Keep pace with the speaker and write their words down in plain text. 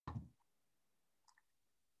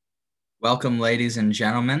Welcome, ladies and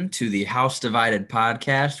gentlemen, to the House Divided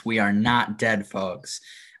podcast. We are not dead, folks.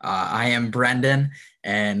 I am Brendan,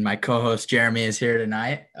 and my co-host Jeremy is here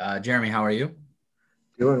tonight. Jeremy, how are you?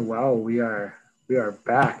 Doing well. We are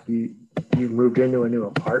back. You moved into a new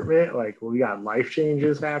apartment. Like we got life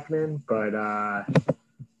changes happening, but yeah,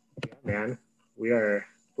 man, we're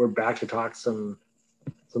back to talk some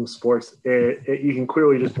sports. You can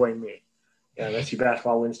clearly just blame me. Yeah, MSU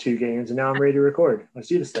basketball wins 2 games, and now I'm ready to record. Let's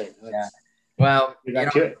do this thing. Well, We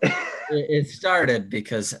got to it. it started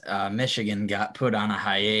because Michigan got put on a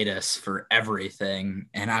hiatus for everything,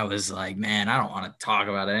 and I was like, man, I don't want to talk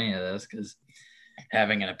about any of this because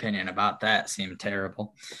having an opinion about that seemed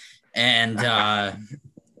terrible. And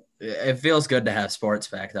it feels good to have sports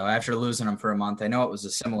back, though. After losing them for a month, I know it was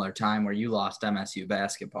a similar time where you lost MSU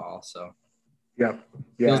basketball. So, Yep.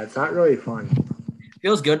 Yeah, it's not really fun.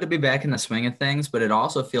 Feels good to be back in the swing of things, but it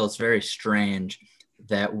also feels very strange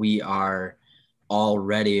that we are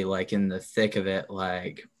already like in the thick of it,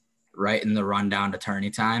 like right in the rundown to tourney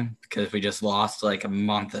time, because we just lost like a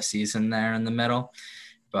month of season there in the middle.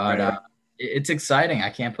 But Right. It's exciting. I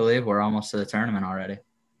can't believe we're almost to the tournament already.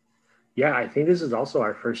 Yeah, I think this is also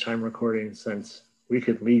our first time recording since we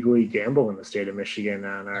could legally gamble in the state of Michigan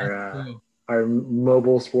on our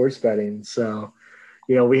mobile sports betting. So,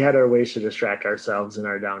 we had our ways to distract ourselves in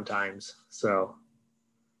our down times. So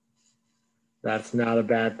that's not a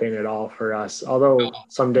bad thing at all for us. Although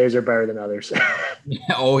some days are better than others.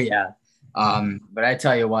 Oh yeah. But I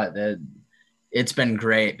tell you what, it's been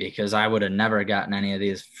great because I would have never gotten any of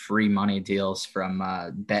these free money deals from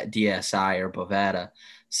Bet DSI or Bovada.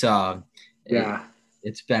 So Yeah.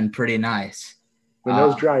 it's been pretty nice. When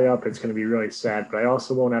those dry up, it's going to be really sad. But I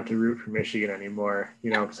also won't have to root for Michigan anymore,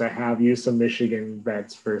 because I have used some Michigan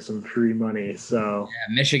bets for some free money. So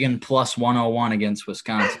yeah, Michigan plus 101 against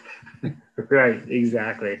Wisconsin. Right,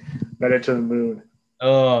 exactly. Bet it to the moon.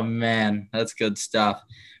 Oh man, that's good stuff.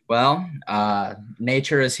 Well,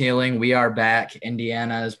 nature is healing. We are back.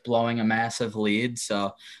 Indiana is blowing a massive lead.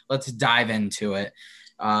 So let's dive into it.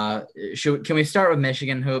 Can we start with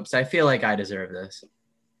Michigan hoops? I feel like I deserve this.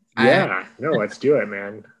 Yeah, no, let's do it,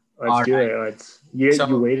 man. Let's do it.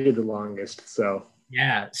 You waited the longest, so.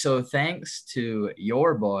 Yeah, so thanks to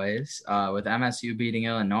your boys with MSU beating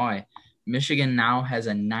Illinois, Michigan now has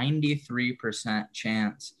a 93%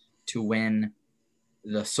 chance to win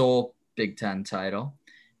the sole Big Ten title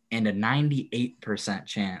and a 98%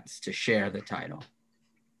 chance to share the title.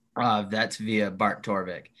 That's via Bart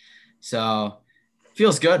Torvik. So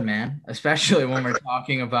feels good, man, especially when we're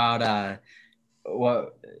talking about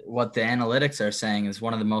what the analytics are saying is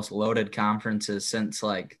one of the most loaded conferences since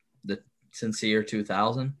the year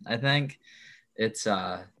 2000. I think it's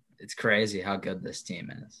crazy how good this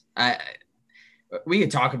team is. We could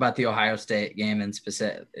talk about the Ohio State game in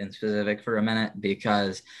specific for a minute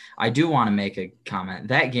because I do want to make a comment.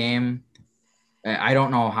 That game, I don't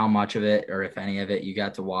know how much of it or if any of it you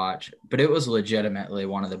got to watch, but it was legitimately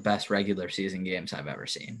one of the best regular season games I've ever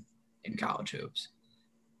seen in college hoops.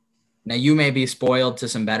 Now, you may be spoiled to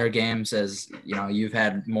some better games as, you've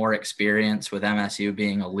had more experience with MSU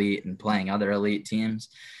being elite and playing other elite teams.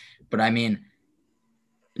 But, I mean,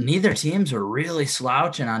 neither teams were really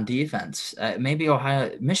slouching on defense. Maybe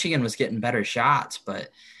Michigan was getting better shots, but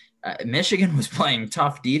Michigan was playing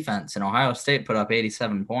tough defense, and Ohio State put up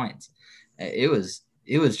 87 points. It was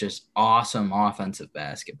just awesome offensive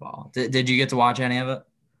basketball. Did you get to watch any of it?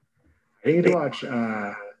 I didn't get to watch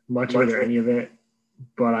much of any of it.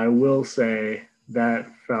 But I will say that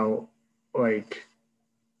felt like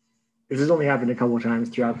this has only happened a couple of times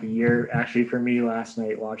throughout the year. Actually, for me, last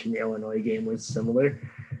night watching the Illinois game was similar.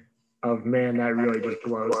 Man, that really just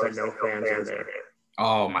blows that no fans are there.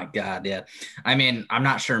 Oh my God, yeah. I mean, I'm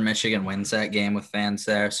not sure Michigan wins that game with fans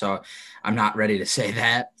there, so I'm not ready to say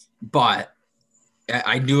that. But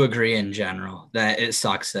I do agree in general that it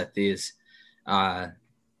sucks that these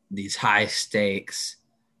high stakes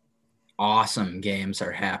awesome games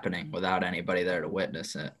are happening without anybody there to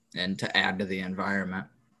witness it and to add to the environment.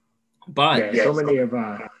 But so many of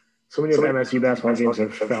MSU basketball games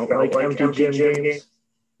have felt like empty gym games.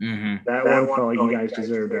 Mm-hmm. That one felt like you guys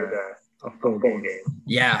deserved a full game.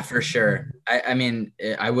 Yeah, for sure. I mean,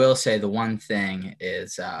 I will say the one thing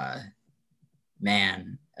is,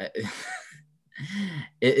 man,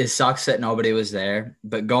 it sucks that nobody was there.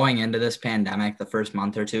 But going into this pandemic, the first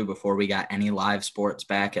month or two before we got any live sports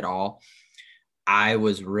back at all, I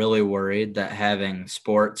was really worried that having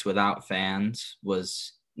sports without fans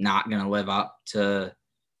was not going to live up to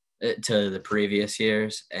the previous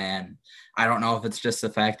years. And I don't know if it's just the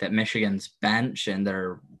fact that Michigan's bench and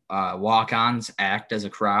their walk-ons act as a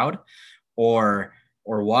crowd, or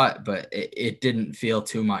or what, but it didn't feel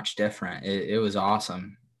too much different. It was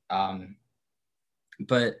awesome.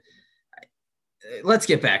 But let's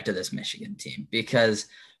get back to this Michigan team, because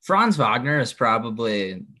Franz Wagner is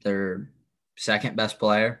probably their second best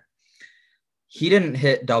player. He didn't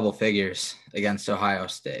hit double figures against Ohio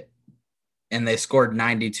State, and they scored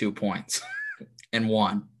 92 points and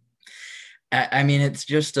won. I mean, it's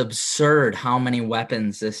just absurd how many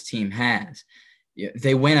weapons this team has.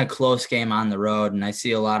 They win a close game on the road, and I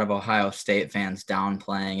see a lot of Ohio State fans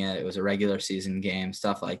downplaying it. It was a regular season game,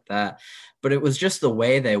 stuff like that. But it was just the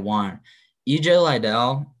way they won. EJ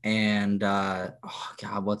Liddell and,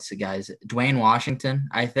 what's the guy's? Dwayne Washington,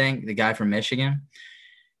 I think, the guy from Michigan.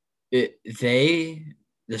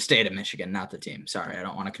 The state of Michigan, not the team. Sorry, I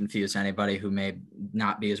don't want to confuse anybody who may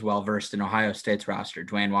not be as well versed in Ohio State's roster.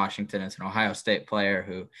 Dwayne Washington is an Ohio State player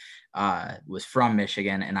who was from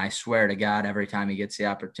Michigan, and I swear to God, every time he gets the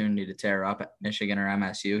opportunity to tear up at Michigan or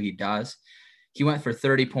MSU, he does. He went for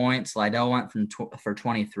 30 points. Liddell went for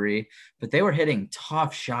 23, but they were hitting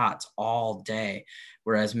tough shots all day.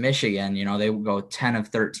 Whereas Michigan, they would go 10 of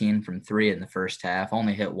 13 from three in the first half,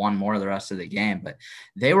 only hit one more the rest of the game, but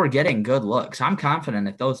they were getting good looks. I'm confident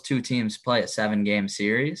if those two teams play a 7-game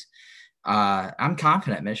series, I'm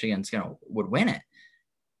confident Michigan's would win it.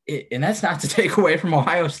 And that's not to take away from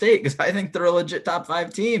Ohio State, because I think they're a legit top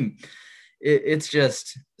 5 team. It's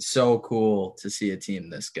just so cool to see a team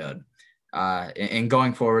this good. And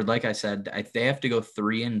going forward, like I said, they have to go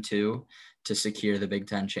 3-2 to secure the Big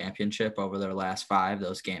Ten championship over their last 5,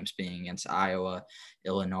 those games being against Iowa,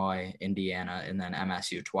 Illinois, Indiana, and then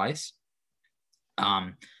MSU twice.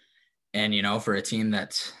 And, for a team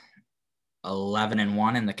that's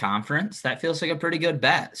 11-1 in the conference, that feels like a pretty good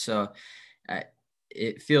bet. So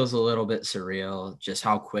it feels a little bit surreal just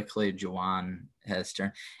how quickly Juwan has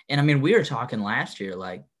turned. And I mean, we were talking last year,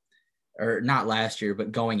 or not last year,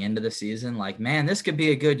 but going into the season, man, this could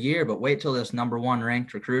be a good year, but wait till this number 1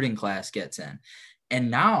 ranked recruiting class gets in.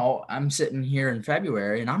 And now I'm sitting here in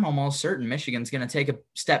February, and I'm almost certain Michigan's going to take a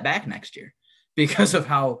step back next year because of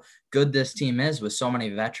how good this team is with so many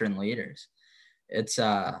veteran leaders. It's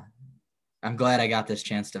I'm glad I got this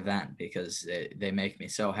chance to vent, because they make me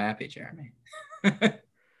so happy, Jeremy.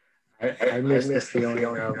 I miss the feeling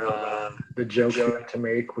of the jokes you had to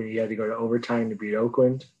make when you had to go to overtime to beat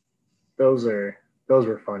Oakland. Those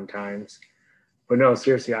were fun times. But no,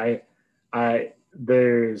 seriously,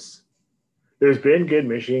 there's been good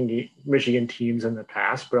Michigan teams in the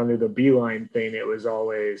past, but under the Beeline thing, it was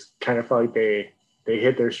always kind of felt like they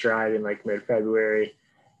hit their stride in mid-February.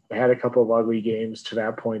 They had a couple of ugly games to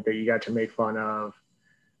that point that you got to make fun of.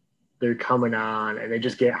 They're coming on, and they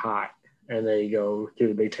just get hot, and they go through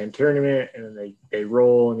the Big Ten tournament, and then they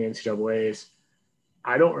roll in the NCAAs.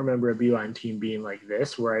 I don't remember a Beeline team being like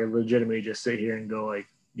this, where I legitimately just sit here and go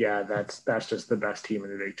yeah, that's just the best team in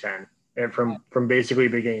the Big Ten, and from basically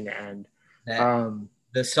beginning to end.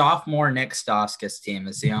 The sophomore Nick Stauskas team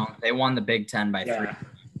is they won the Big Ten by 3,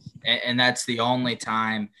 and that's the only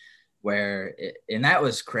time where and that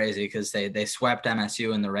was crazy, because they swept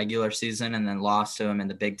MSU in the regular season and then lost to them in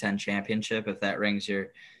the Big Ten championship. If that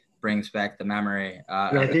brings back the memory,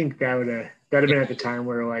 and I think that would have been at the time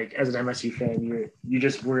where, as an MSU fan, you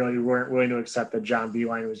just really weren't willing to accept that John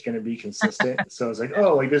Beeline was going to be consistent. So it's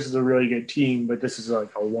this is a really good team, but this is a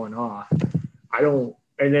one-off.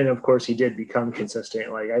 And then of course he did become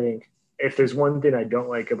consistent. I think if there's one thing I don't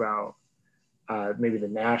like about maybe the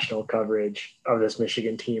national coverage of this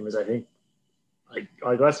Michigan team is, I think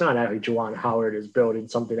let's not act like Juwan Howard is building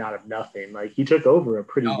something out of nothing. He took over a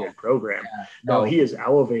pretty good program. Yeah, no. He has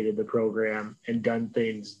elevated the program and done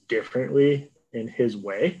things differently in his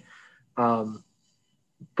way.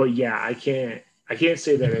 But yeah, I can't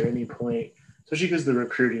say that at any point, especially because the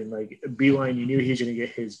recruiting, Beeline, you knew he's going to get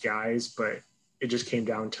his guys, but it just came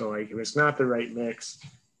down to if it's not the right mix,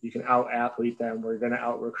 you can out-athlete them. We're going to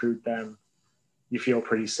out-recruit them. You feel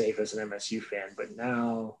pretty safe as an MSU fan. But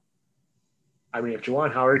now, I mean, if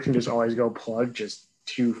Juwan Howard can just always go plug just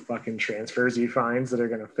 2 fucking transfers he finds that are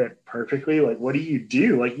going to fit perfectly, what do you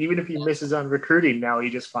do? Even if he misses on recruiting, now he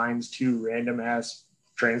just finds 2 random ass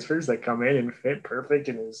transfers that come in and fit perfect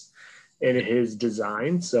in his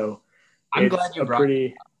design. So I'm glad you brought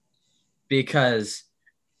it up, because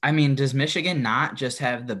I mean, does Michigan not just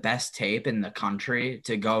have the best tape in the country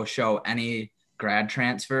to go show any grad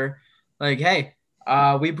transfer? Hey,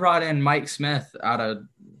 we brought in Mike Smith out of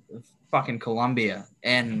fucking Columbia,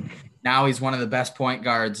 and now he's one of the best point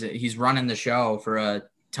guards. He's running the show for a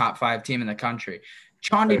top 5 team in the country.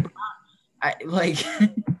 Chaundi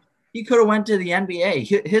Brown, He could have went to the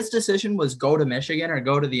NBA. His decision was go to Michigan or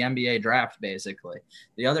go to the NBA draft, basically.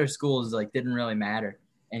 The other schools like didn't really matter.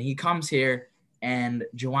 And he comes here, and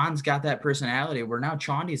Juwan's got that personality where now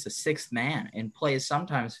Chaundy's a sixth man and plays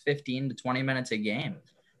sometimes 15 to 20 minutes a game.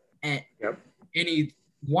 And, Yep. and he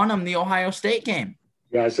won him the Ohio State game.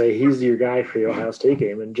 Yeah, so he's your guy for the Ohio State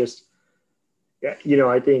game. And just, I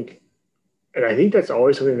think that's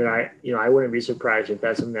always something that I wouldn't be surprised if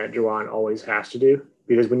that's something that Juwan always has to do.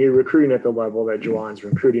 Because when you're recruiting at the level that Juwan's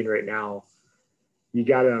recruiting right now, you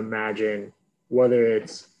got to imagine whether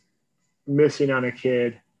it's missing on a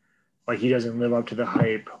kid, like he doesn't live up to the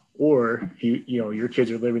hype, or your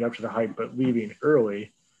kids are living up to the hype but leaving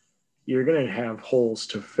early, you're going to have holes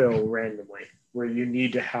to fill randomly where you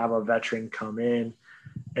need to have a veteran come in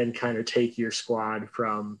and kind of take your squad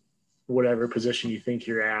from whatever position you think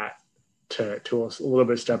you're at to a little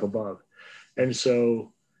bit step above. And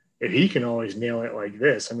so if he can always nail it like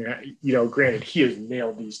this, I mean, granted, he has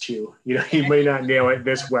nailed these two. He may not nail it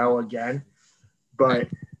this well again, but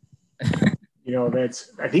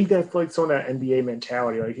I think that's like some of that NBA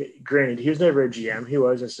mentality. Like, granted, he was never a GM; he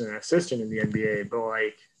was just an assistant in the NBA. But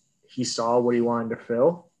like, he saw what he wanted to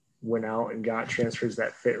fill, went out and got transfers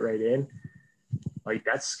that fit right in. Like,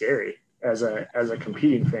 that's scary as a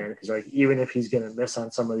competing fan, because like even if he's going to miss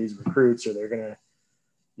on some of these recruits, or they're going to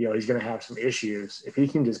he's going to have some issues. If he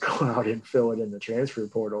can just go out and fill it in the transfer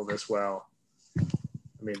portal this well, I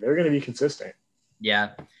mean, they're going to be consistent.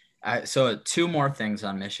 Yeah. So two more things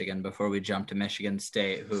on Michigan before we jump to Michigan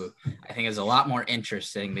State, who I think is a lot more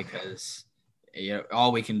interesting because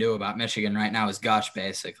all we can do about Michigan right now is gush,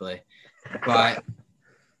 basically. But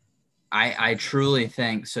I truly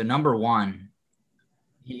think so. Number one,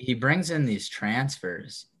 he brings in these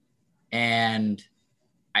transfers, and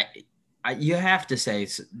you have to say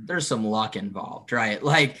there's some luck involved, right?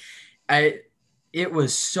 Like, it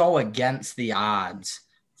was so against the odds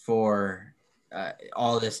for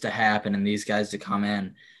all this to happen and these guys to come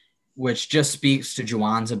in, which just speaks to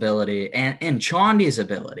Juwan's ability and Chaundy's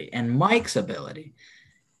ability and Mike's ability.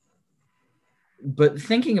 But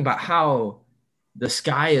thinking about how the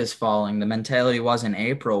sky is falling, the mentality was in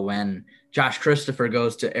April when Josh Christopher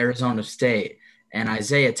goes to Arizona State and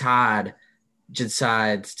Isaiah Todd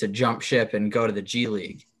decides to jump ship and go to the G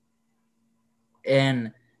League.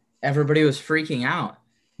 And everybody was freaking out.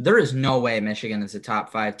 There is no way Michigan is a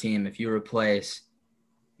top 5 team if you replace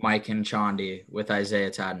Mike and Chaundy with Isaiah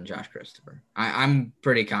Todd and Josh Christopher. I'm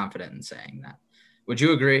pretty confident in saying that. Would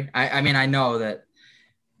you agree? I mean, I know that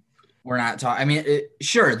we're not talking. I mean,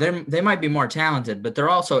 sure, they might be more talented, but they're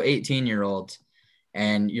also 18-year-olds.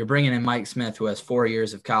 And you're bringing in Mike Smith, who has 4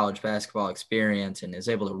 years of college basketball experience and is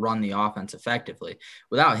able to run the offense effectively.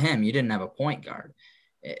 Without him, you didn't have a point guard.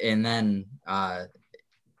 And then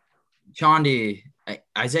Chaundy,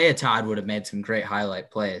 Isaiah Todd would have made some great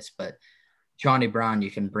highlight plays, but Chaundy Brown you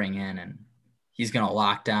can bring in, and he's going to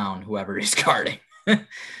lock down whoever he's guarding.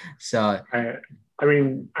 So, I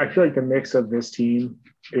mean, I feel like the mix of this team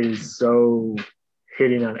is so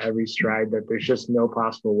hitting on every stride that there's just no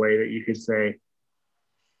possible way that you could say,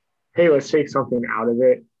 hey, let's take something out of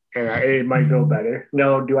it and it might go better.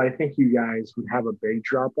 No, do I think you guys would have a big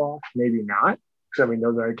drop off? Maybe not. Because, I mean,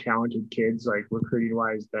 those are talented kids, like recruiting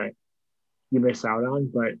wise, that you miss out on.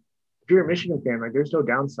 But if you're a Michigan fan, like there's no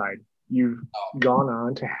downside. You've gone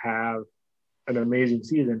on to have an amazing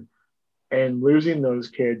season. And losing those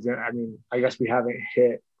kids, I mean, I guess we haven't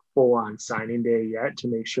hit full on signing day yet to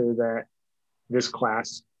make sure that this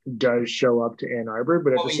class does show up to Ann Arbor.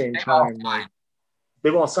 But at the same time, like,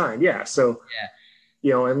 they've all signed, yeah. So,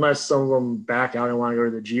 unless some of them back out and want to go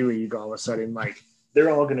to the G League all of a sudden, like, they're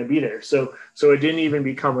all going to be there. So it didn't even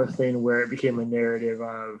become a thing where it became a narrative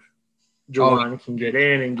of Juwan can get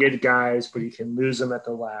in and get guys, but he can lose them at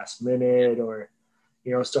the last minute or,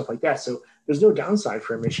 stuff like that. So there's no downside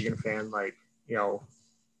for a Michigan fan. Like,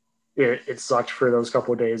 it sucked for those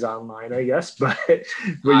couple of days online, I guess, but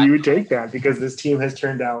you would take that because this team has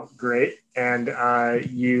turned out great, and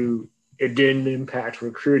it didn't impact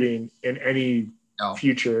recruiting in any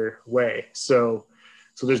future way. So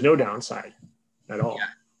there's no downside at all.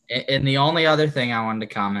 Yeah. And the only other thing I wanted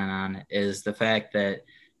to comment on is the fact that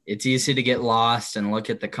it's easy to get lost and look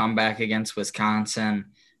at the comeback against Wisconsin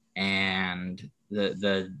and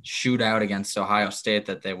the shootout against Ohio State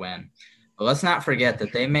that they win. But let's not forget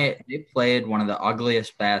that they played one of the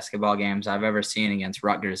ugliest basketball games I've ever seen against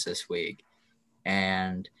Rutgers this week.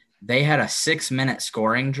 And they had a 6-minute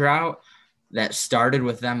scoring drought that started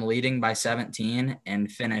with them leading by 17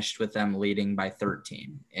 and finished with them leading by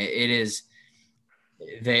 13. It is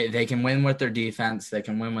they can win with their defense. They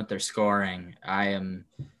can win with their scoring. I am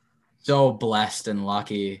so blessed and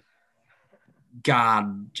lucky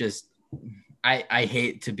God, just I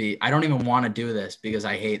hate to be. I don't even want to do this because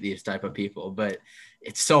I hate these type of people, but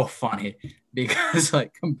it's so funny because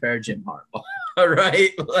like compare Jim Harbaugh,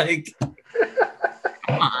 right? Like,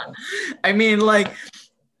 come on. I mean, like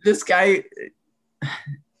this guy.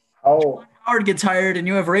 Oh, Howard gets hired and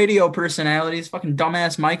you have radio personalities. Fucking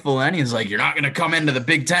dumbass Mike Valeni is like, you're not going to come into the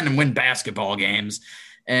Big Ten and win basketball games.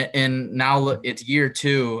 And now it's year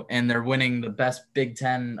 2 and they're winning the best Big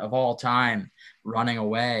Ten of all time, running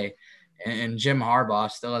away. And Jim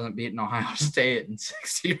Harbaugh still hasn't beaten Ohio State in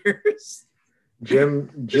 6 years. Jim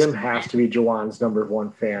has to be Jawan's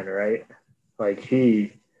 #1 fan, right? Like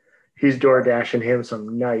he's door dashing him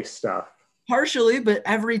some nice stuff. Partially, but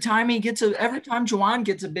every time Juwan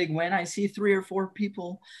gets a big win, I see 3 or 4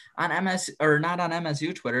 people on not on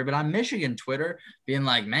MSU Twitter, but on Michigan Twitter being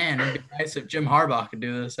like, man, it'd be nice if Jim Harbaugh could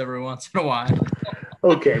do this every once in a while.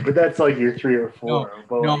 Okay, but that's like your 3 or 4.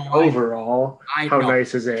 Overall, how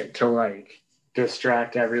nice is it to like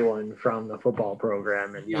distract everyone from the football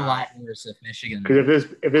program and a lot worse if Michigan. Because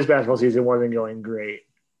if this basketball season wasn't going great,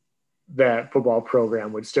 that football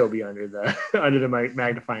program would still be under the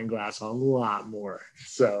magnifying glass a lot more.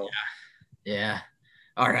 So, yeah.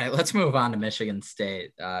 All right, let's move on to Michigan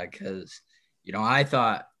State because I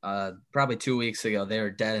thought probably 2 weeks ago they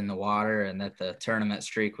were dead in the water and that the tournament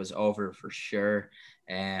streak was over for sure.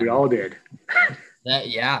 And we all did.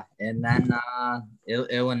 And then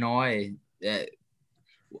Illinois.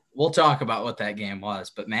 We'll talk about what that game was,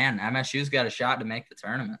 but man, MSU's got a shot to make the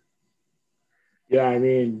tournament. Yeah, I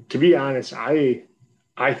mean, to be honest, I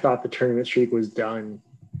thought the tournament streak was done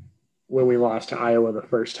when we lost to Iowa the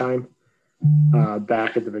first time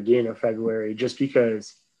back at the beginning of February, just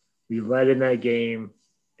because we led in that game.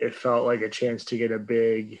 It felt like a chance to get a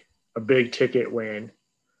big ticket win,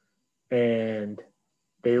 and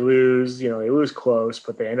they lose close,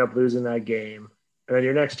 but they end up losing that game. And then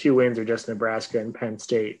your next 2 wins are just Nebraska and Penn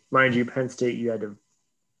State. Mind you, Penn State, you had to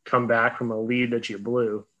come back from a lead that you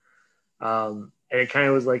blew. And it kind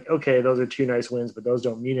of was like, okay, those are 2 nice wins, but those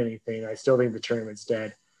don't mean anything. I still think the tournament's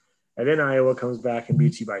dead. And then Iowa comes back and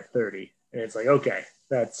beats you by 30. And it's like, okay,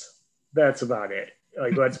 that's about it.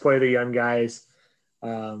 Like, let's play the young guys.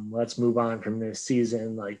 Let's move on from this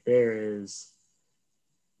season. Like there is,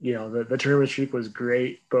 the tournament streak was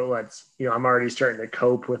great, but I'm already starting to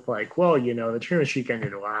cope with like, well, the tournament streak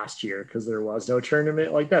ended last year because there was no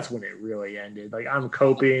tournament. Like that's when it really ended. Like I'm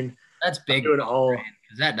coping. That's big.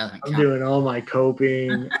 That doesn't count. I'm doing all my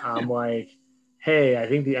coping. I'm like, hey, I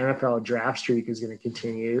think the NFL draft streak is going to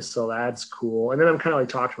continue, so that's cool. And then I'm kind of like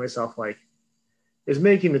talking to myself like, is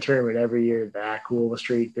making the tournament every year that cool of a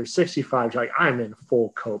streak? There's 65. Like I'm in full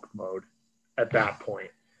cope mode at that point.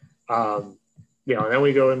 And then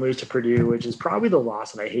we go and lose to Purdue, which is probably the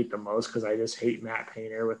loss that I hate the most because I just hate Matt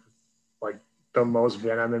Painter with like the most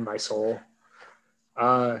venom in my soul.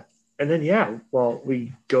 And then,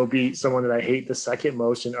 we go beat someone that I hate the second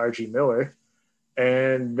most in Archie Miller.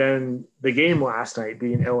 And then the game last night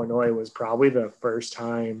being Illinois was probably the first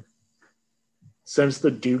time since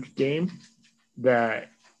the Duke game that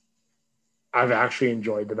I've actually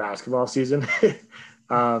enjoyed the basketball season.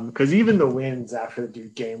 Because even the wins after the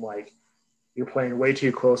Duke game, like you're playing way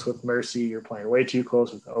too close with Mercy, you're playing way too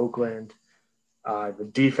close with Oakland. The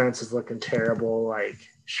defense is looking terrible. Like,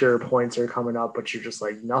 sure, points are coming up, but you're just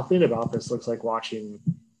like, nothing about this looks like watching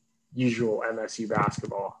usual MSU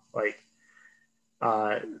basketball. Like,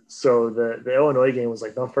 so the Illinois game was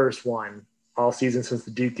like the first one all season since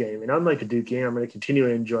the Duke game. And unlike the Duke game, I'm going to continue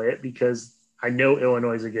to enjoy it because I know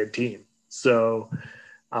Illinois is a good team. So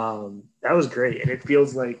that was great. And it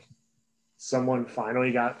feels like someone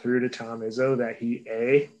finally got through to Tom Izzo that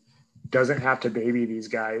he, doesn't have to baby these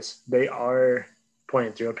guys. They are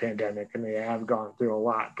playing through a pandemic and they have gone through a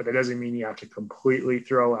lot, but it doesn't mean you have to completely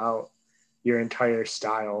throw out your entire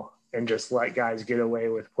style and just let guys get away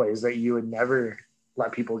with plays that you would never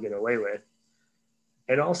let people get away with.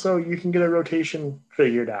 And also you can get a rotation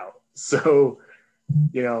figured out. So,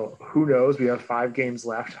 who knows? We have 5 games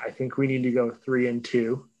left. I think we need to go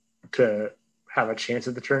 3-2 to have a chance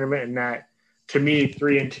at the tournament. And that, to me,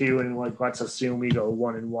 3-2, and let's assume we go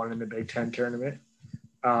 1-1 in the Big Ten tournament.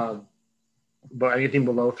 But anything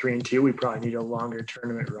below 3-2, we probably need a longer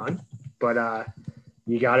tournament run. But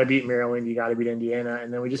you got to beat Maryland, you got to beat Indiana,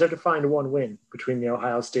 and then we just have to find 1 win between the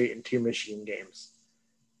Ohio State and 2 Michigan games.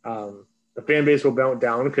 The fan base will melt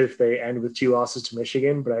down because they end with 2 losses to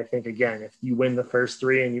Michigan. But I think, again, if you win the first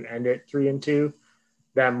 3 and you end it 3-2,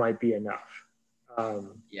 that might be enough.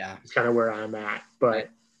 It's kind of where I'm at.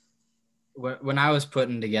 But when I was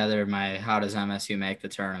putting together my how does MSU make the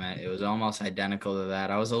tournament, it was almost identical to that.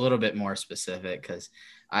 I was a little bit more specific because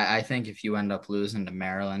I think if you end up losing to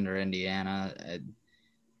Maryland or Indiana,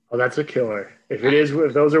 Oh, that's a killer. If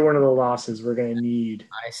those are one of the losses, we're going to need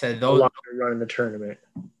I said a those longer run in the tournament.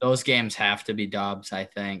 those games have to be dubs, I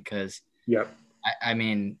think, because Yep. I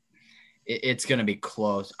mean it's going to be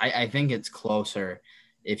close. I think it's closer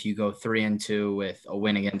if you go 3-2 with a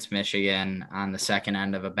win against Michigan on the second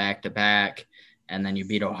end of a back-to-back, and then you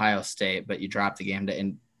beat Ohio State, but you drop the game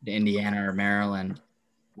to Indiana or Maryland.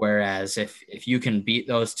 Whereas if you can beat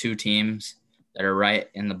those two teams that are right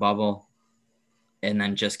in the bubble and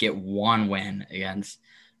then just get one win against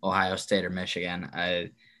Ohio State or Michigan,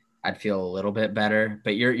 I'd feel a little bit better.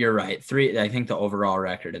 But you're right. I think the overall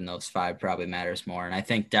record in those 5 probably matters more. And I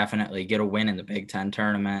think definitely get a win in the Big Ten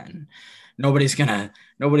tournament, and nobody's gonna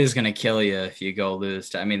kill you if you go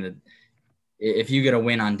lose. If you get a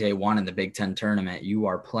win on day 1 in the Big Ten tournament, you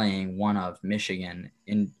are playing one of Michigan,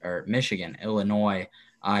 Illinois,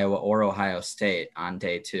 Iowa, or Ohio State on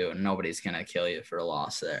day 2, and nobody's gonna kill you for a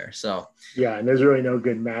loss there. So yeah, and there's really no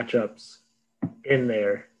good matchups in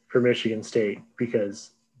there for Michigan State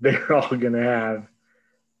because they're all going to have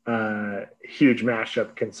huge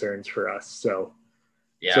matchup concerns for us. So,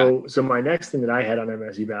 yeah, so my next thing that I had on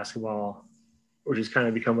MSU basketball, which has kind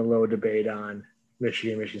of become a little debate on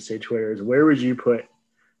Michigan State Twitter, is where would you put?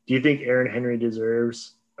 Do you think Aaron Henry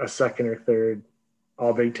deserves a second or third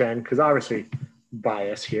All Big Ten? Because obviously,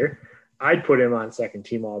 bias here. I'd put him on second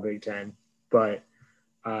team All Big Ten, but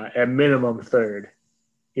at minimum third.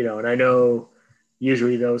 And I know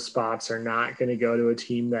usually those spots are not going to go to a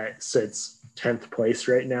team that sits 10th place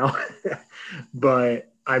right now.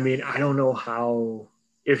 But I mean, I don't know how,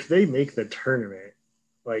 if they make the tournament,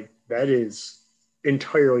 like that is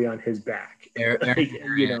entirely on his back.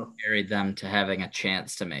 Aaron carried them to having a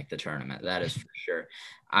chance to make the tournament. That is for sure.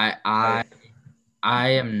 I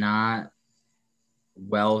am not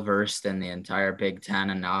well versed in the entire Big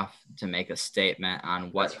Ten enough to make a statement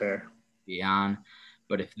on what fair. Be on.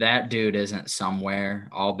 But if that dude isn't somewhere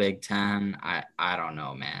all Big Ten, I don't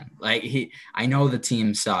know, man. Like I know the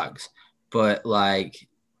team sucks, but like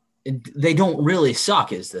they don't really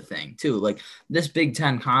suck is the thing too. Like this Big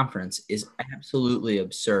Ten conference is absolutely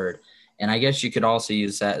absurd. And I guess you could also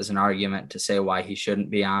use that as an argument to say why he shouldn't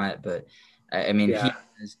be on it. But I mean,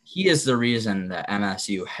 he is the reason that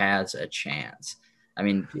MSU has a chance.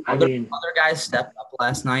 Other guys stepped up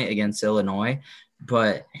last night against Illinois,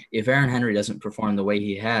 but if Aaron Henry doesn't perform the way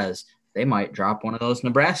he has, they might drop one of those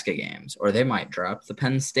Nebraska games, or they might drop the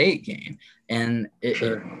Penn State game. And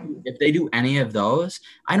if they do any of those,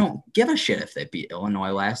 I don't give a shit if they beat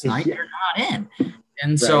Illinois last night. They're not in.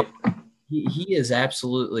 And so he has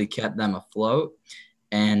absolutely kept them afloat.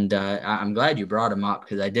 And I'm glad you brought him up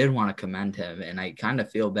because I did want to commend him. And I kind of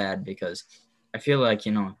feel bad because I feel like,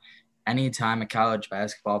 anytime a college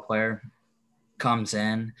basketball player comes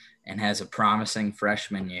in and has a promising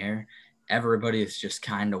freshman year, everybody is just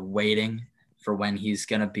kind of waiting for when he's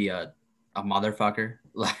going to be a motherfucker.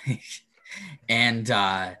 And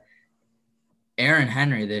Aaron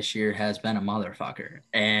Henry this year has been a motherfucker.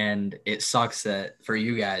 And it sucks that for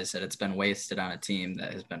you guys that it's been wasted on a team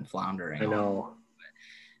that has been floundering. I know.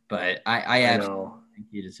 But I absolutely think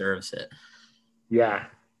he deserves it. Yeah.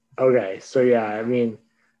 Okay. So,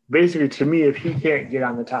 basically, to me, if he can't get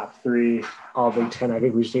on the top 3 All Big Ten, I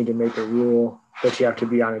think we just need to make a rule that you have to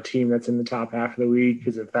be on a team that's in the top half of the league.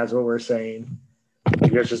 Because if that's what we're saying,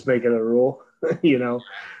 let's just make it a rule. The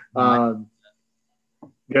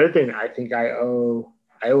other thing, I think I owe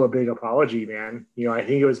a big apology, man. I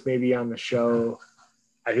think it was maybe on the show.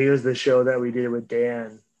 I think it was the show that we did with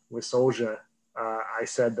Dan with Solja. I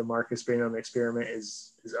said the Marcus Bingham experiment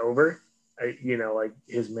is over.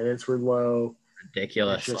 His minutes were low.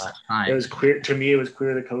 Ridiculous last time. It was clear to me. It was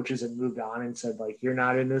clear the coaches had moved on and said, like, you're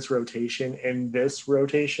not in this rotation.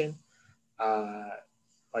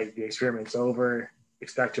 Like the experiment's over.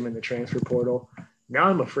 Expect him in the transfer portal. Now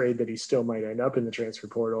I'm afraid that he still might end up in the transfer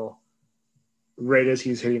portal right as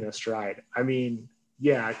he's hitting a stride. I mean,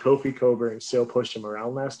 yeah, Kofi Coburn still pushed him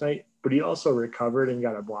around last night, but he also recovered and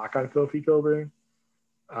got a block on Kofi Coburn.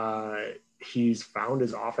 He's found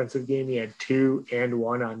his offensive game. He had 2 and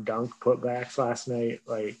 1 on dunk putbacks last night.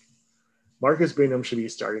 Like, Marcus Bingham should be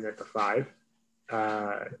starting at the 5.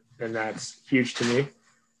 And that's huge to me.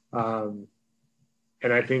 And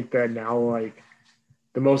I think that now, like,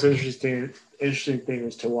 the most interesting thing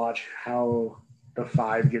is to watch how the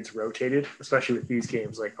 5 gets rotated, especially with these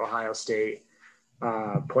games like Ohio State,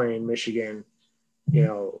 playing Michigan.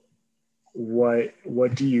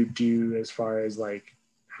 What do you do as far as, like,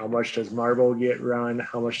 how much does Marble get run?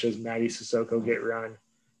 How much does Matty Sissoko get run?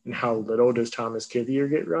 And how little does Thomas Kithier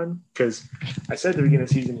get run? Because I said at the beginning of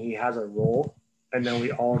the season he has a role, and then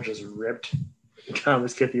we all just ripped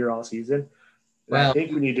Thomas Kithier all season. And I Well,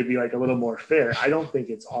 think we need to be like a little more fair. I don't think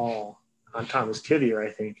it's all on Thomas Kithier.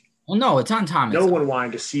 I think no, it's on no Thomas. one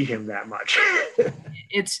wanted to see him that much.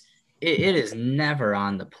 It is never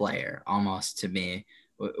on the player, almost, to me.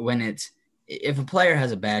 When it's, if a player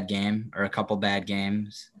has a bad game or a couple bad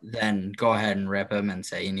games, then go ahead and rip him and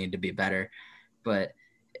say you need to be better. But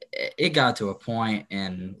it got to a point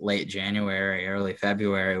in late January, early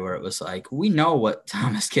February, where it was like, we know what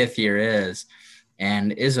Thomas Kithier is,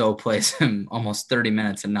 and Izzo plays him almost 30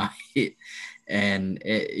 minutes a night. And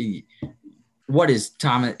what is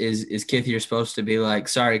Thomas, is Kithier supposed to be like,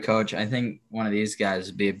 sorry, coach, I think one of these guys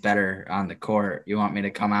would be better on the court. You want me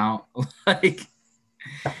to come out? Like,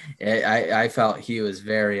 I felt he was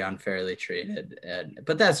very unfairly treated.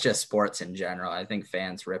 But that's just sports in general. I think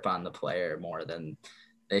fans rip on the player more than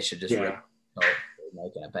they should just rip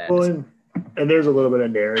making a bad decision. And there's a little bit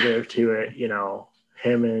of narrative to it. You know,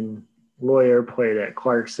 him and Lawyer played at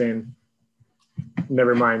Clarkson.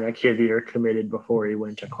 Never mind that Kithier committed before he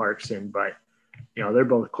went to Clarkson, but you know, they're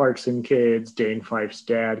both Clarkson kids. Dane Fife's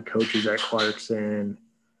dad coaches at Clarkson.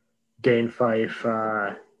 Dane Fife,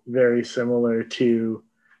 very similar to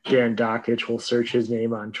Dan Dockich, will search his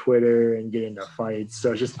name on Twitter and get into fights.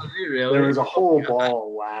 So it's just, there was a whole ball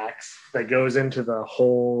of wax that goes into the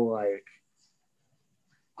whole like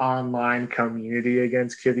online community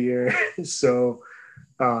against Kithier. So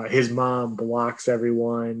his mom blocks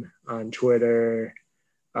everyone on Twitter.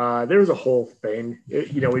 There was a whole thing.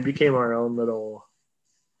 We became our own little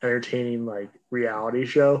entertaining like reality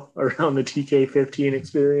show around the TK15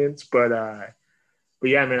 experience. But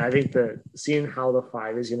yeah, man, I think that seeing how the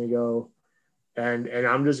 5 is going to go, and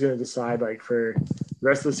I'm just going to decide like for the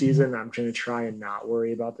rest of the season, I'm going to try and not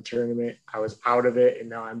worry about the tournament. I was out of it, and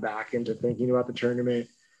now I'm back into thinking about the tournament.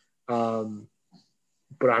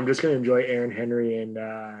 But I'm just going to enjoy Aaron Henry and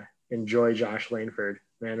enjoy Josh Langford.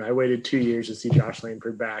 Man, I waited 2 years to see Josh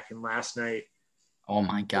Langford back, and last night, oh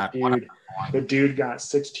my God, the dude got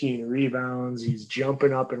 16 rebounds. He's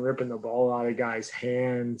jumping up and ripping the ball out of guys'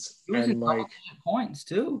 hands, and like points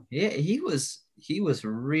too. Yeah, he was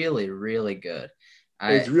really, really good.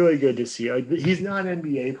 It's really good to see. Like, he's not an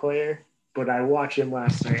NBA player, but I watched him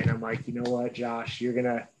last night, and I'm like, you know what, Josh,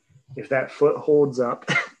 if that foot holds up,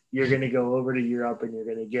 you're gonna go over to Europe, and you're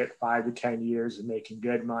gonna get 5 to 10 years of making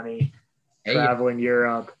good money. Traveling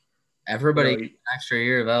Europe. Everybody gets an extra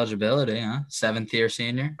year of eligibility, huh? 7th-year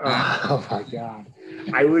senior. Oh my God.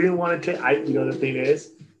 I wouldn't want to the thing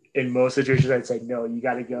is, in most situations, I'd say, no, you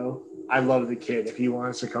got to go. I love the kid. If he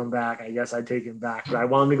wants to come back, I guess I'd take him back. But I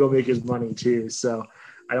want him to go make his money too. So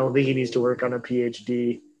I don't think he needs to work on a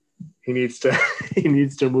PhD. He needs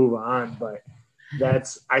to move on. But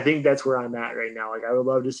I think that's where I'm at right now. Like, I would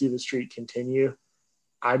love to see the streak continue.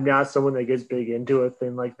 I'm not someone that gets big into a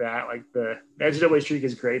thing like that. Like, the NCAA streak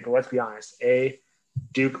is great, but let's be honest.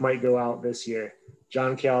 Duke might go out this year.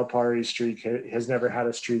 John Calipari's streak has never had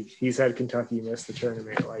a streak. He's had Kentucky miss the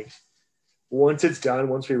tournament. Like, once it's done,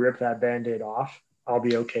 once we rip that Band-Aid off, I'll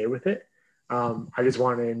be okay with it. I just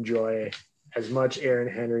want to enjoy as much Aaron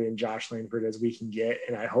Henry and Josh Langford as we can get,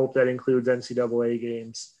 and I hope that includes NCAA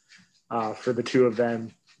games for the two of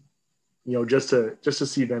them. You know, just to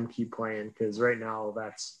see them keep playing, because right now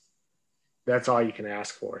that's all you can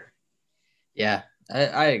ask for. Yeah,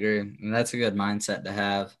 I agree. And that's a good mindset to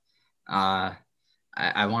have. I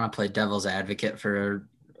want to play devil's advocate for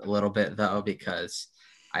a little bit, though, because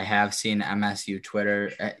I have seen MSU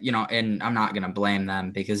Twitter, and I'm not going to blame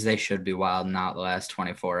them because they should be wilding out the last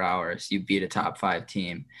 24 hours. You beat a top 5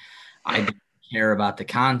 team. I don't care about the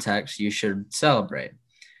context. You should celebrate.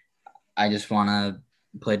 I just want to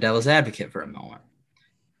play devil's advocate for a moment.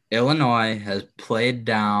 Illinois has played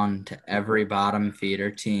down to every bottom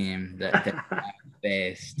feeder team that they have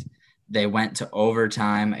faced. They went to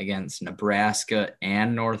overtime against Nebraska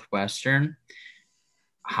and Northwestern.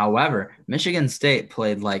 However, Michigan State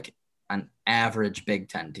played like an average Big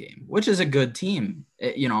Ten team, which is a good team.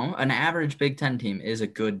 An average Big Ten team is a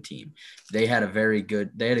good team. They had a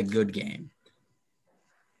good game.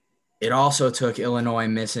 It also took Illinois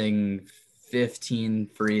missing 15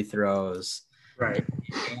 free throws. Right.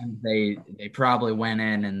 And they probably went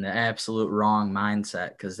in the absolute wrong mindset,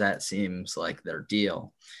 because that seems like their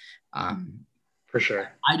deal. For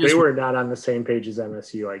sure. They were not on the same page as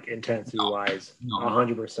MSU, like intensity-wise,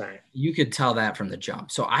 100%. You could tell that from the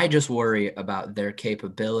jump. So I just worry about their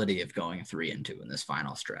capability of going 3-2 in this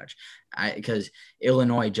final stretch, because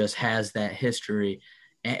Illinois just has that history.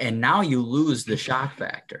 And now you lose the shock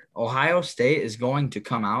factor. Ohio State is going to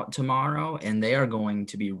come out tomorrow, and they are going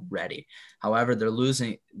to be ready. However, they're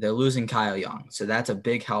losing Kyle Young, so that's a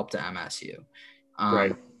big help to MSU.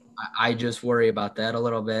 Right. I just worry about that a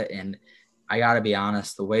little bit. And I got to be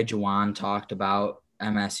honest, the way Juwan talked about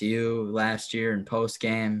MSU last year in post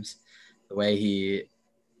games, the way he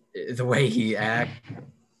acted,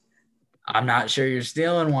 I'm not sure you're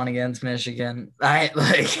stealing one against Michigan. I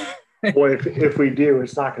like. Well, if we do,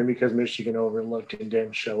 it's not going to be because Michigan overlooked and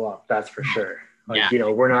didn't show up. That's for sure. Like, Yeah.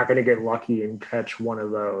 we're not going to get lucky and catch one of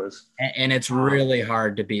those. And it's really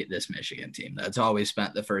hard to beat this Michigan team. That's all we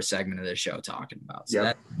spent the first segment of this show talking about. So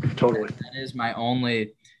yeah, totally. That is my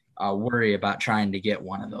only worry about trying to get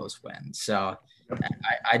one of those wins. So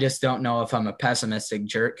I just don't know if I'm a pessimistic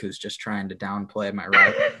jerk who's just trying to downplay my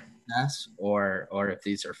rightness or if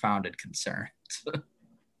these are founded concerns.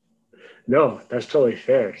 No, that's totally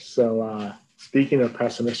fair. So speaking of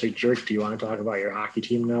pessimistic jerks, do you want to talk about your hockey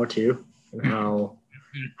team now too? And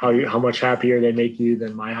how much happier they make you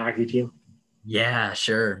than my hockey team? Yeah,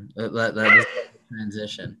 sure. That is a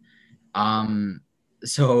transition.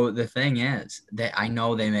 So the thing is that I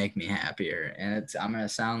know they make me happier, and I'm gonna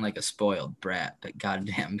sound like a spoiled brat, but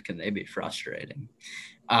goddamn, can they be frustrating?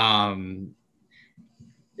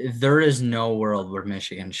 There is no world where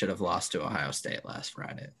Michigan should have lost to Ohio State last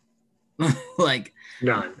Friday. Like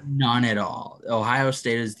none at all. Ohio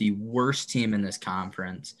State is the worst team in this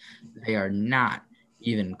conference. They are not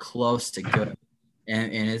even close to good.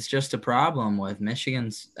 And it's just a problem with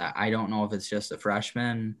Michigan's. I don't know if it's just a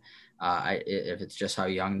freshman, if it's just how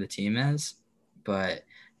young the team is, but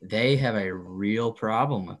they have a real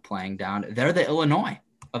problem with playing down. They're the Illinois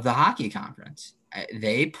of the hockey conference.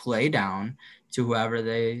 They play down to whoever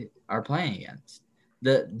they are playing against.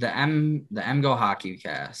 The MGO Hockey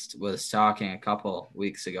Cast was talking a couple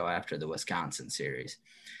weeks ago after the Wisconsin series,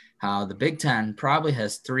 how the Big Ten probably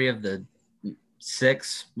has 3 of the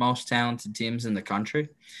 6 most talented teams in the country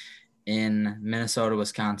in Minnesota,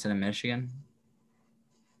 Wisconsin, and Michigan.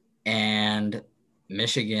 And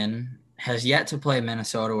Michigan has yet to play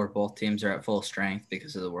Minnesota, where both teams are at full strength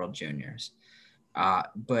because of the World Juniors.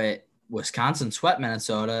 But Wisconsin swept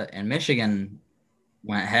Minnesota, and Michigan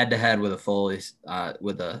went head-to-head with a full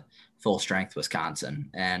strength Wisconsin,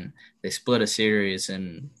 and they split a series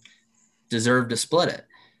and deserved to split it.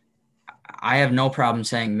 I have no problem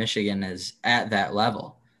saying Michigan is at that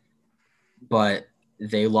level, but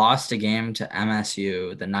they lost a game to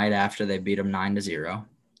MSU the night after they beat them 9-0.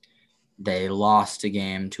 They lost a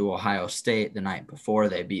game to Ohio State the night before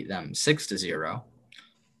they beat them 6-0.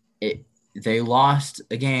 They lost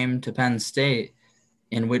a game to Penn State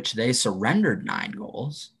in which they surrendered 9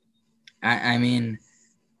 goals. I mean,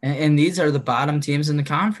 and these are the bottom teams in the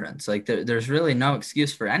conference. Like there's really no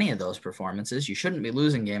excuse for any of those performances. You shouldn't be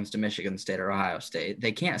losing games to Michigan State or Ohio State.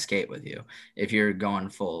 They can't skate with you if you're going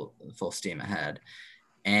full steam ahead.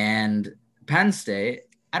 And Penn State,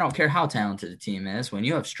 I don't care how talented the team is. When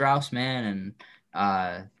you have Straussman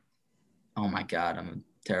and oh my God, I'm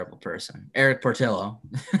a terrible person, Eric Portillo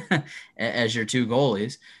as your 2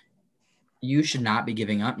 goalies, you should not be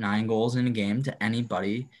giving up 9 goals in a game to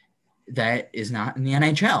anybody that is not in the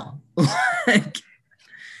NHL.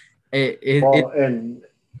 And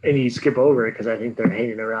you skip over it because I think they're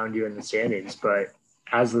hanging around you in the standings. But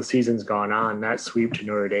as the season's gone on, that sweep to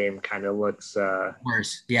Notre Dame kind of looks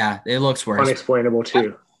worse. Yeah, it looks worse. Unexplainable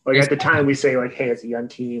too. Like at the time we say like, hey, it's a young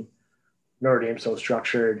team. Notre Dame's so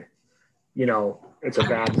structured. It's a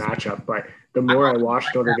bad matchup. But the more I watch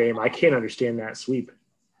Notre Dame, I can't understand that sweep.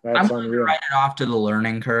 I'm going to write it off to the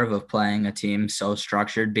learning curve of playing a team so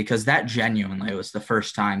structured, because that genuinely was the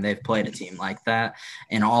first time they've played a team like that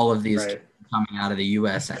in all of these coming out of the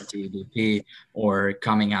USNTDP or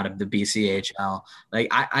coming out of the BCHL. Like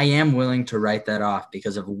I am willing to write that off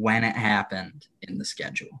because of when it happened in the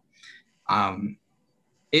schedule.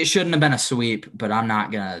 It shouldn't have been a sweep, but I'm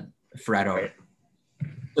not going to fret over it.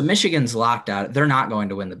 So Michigan's locked out. They're not going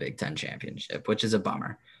to win the Big Ten championship, which is a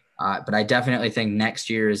bummer. But I definitely think next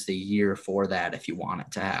year is the year for that if you want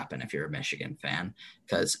it to happen, if you're a Michigan fan,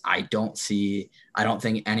 because I don't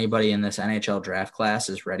think anybody in this NHL draft class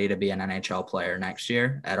is ready to be an NHL player next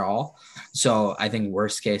year at all. So I think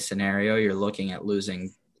worst case scenario, you're looking at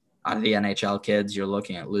losing out of the NHL kids, you're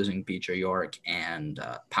looking at losing Beecher York and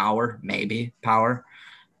Power.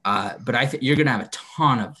 But I think you're going to have a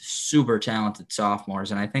ton of super talented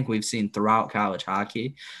sophomores. And I think we've seen throughout college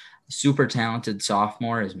hockey, super talented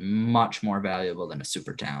sophomore is much more valuable than a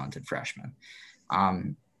super talented freshman.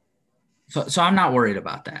 So I'm not worried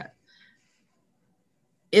about that.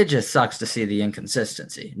 It just sucks to see the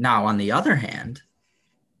inconsistency. Now, on the other hand,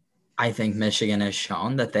 I think Michigan has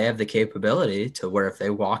shown that they have the capability to where if they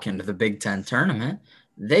walk into the Big Ten tournament,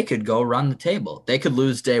 they could go run the table. They could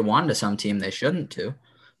lose day 1 to some team they shouldn't to,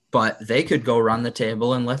 but they could go run the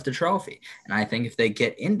table and lift a trophy. And I think if they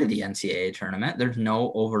get into the NCAA tournament, there's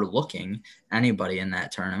no overlooking anybody in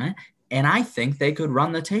that tournament. And I think they could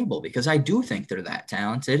run the table because I do think they're that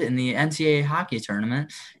talented. And the NCAA hockey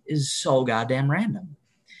tournament is so goddamn random.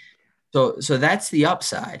 So that's the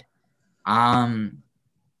upside. And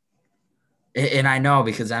I know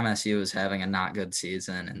because MSU is having a not good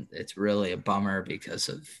season, and it's really a bummer because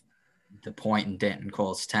of the point in Denton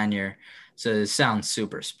Cole's tenure. So it sounds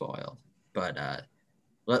super spoiled, but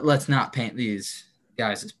let's not paint these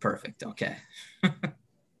guys as perfect, okay?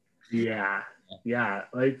 Yeah.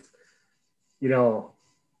 Like,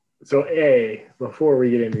 so before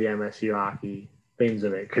we get into the MSU hockey things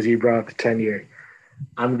of it, because you brought up the tenure,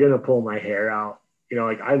 I'm gonna pull my hair out.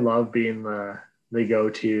 Like I love being the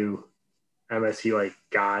go-to MSU like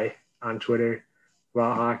guy on Twitter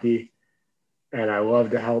about hockey, and I love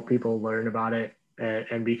to help people learn about it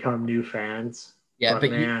and become new fans. Yeah, But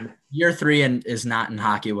but man, year three is not in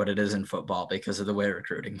hockey what it is in football because of the way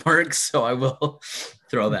recruiting works. So I will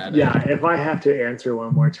throw that yeah, in. if I have to answer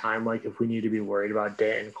one more time, like if we need to be worried about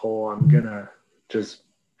Danton Cole, I'm gonna just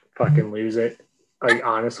fucking lose it. Like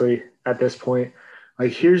honestly, at this point,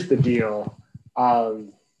 like here's the deal.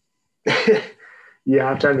 Um, you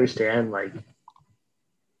have to understand, like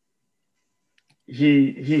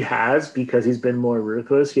he has because he's been more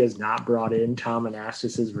ruthless. He has not brought in Tom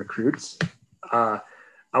Anastas's recruits. Uh,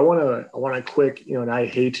 I want to quick, and I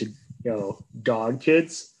hate to dog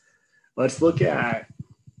kids. Let's look at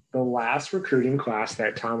the last recruiting class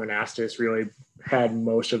that Tom Anastas really had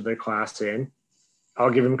most of the class in.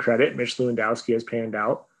 I'll give him credit. Mitch Lewandowski has panned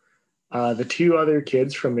out. The two other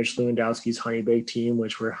kids from Mitch Lewandowski's Honey Baked team,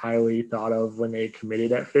 which were highly thought of when they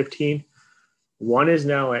committed at 15, one is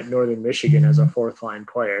now at Northern Michigan as a fourth line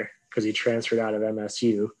player because he transferred out of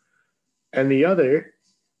MSU. And the other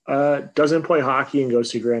doesn't play hockey and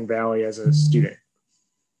goes to Grand Valley as a student.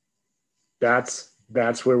 That's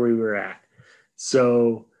where we were at.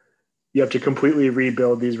 So you have to completely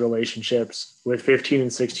rebuild these relationships with 15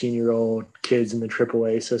 and 16-year-old kids in the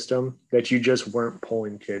AAA system that you just weren't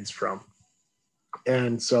pulling kids from.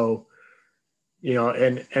 And so,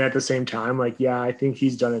 and at the same time, like, yeah, I think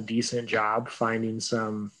he's done a decent job finding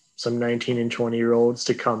some 19 and 20-year-olds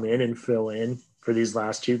to come in and fill in for these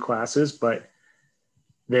last two classes, but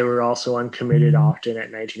they were also uncommitted often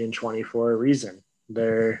at 19 and 20 for a reason.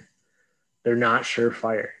 They're not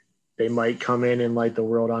surefire. They might come in and light the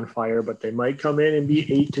world on fire, but they might come in and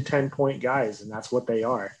be 8 to 10 point guys, and that's what they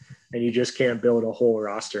are. And you just can't build a whole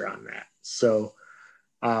roster on that. So,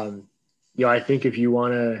 I think if you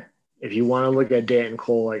want to look at Danton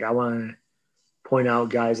Cole, like I want to point out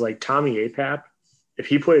guys like Tommy Apap. If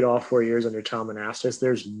he played all 4 years under Tom Anastas,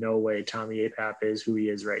 there's no way Tommy Apap is who he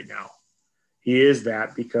is right now. He is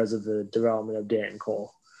that because of the development of Danton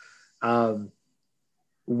Cole.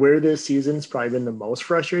 Where this season's probably been the most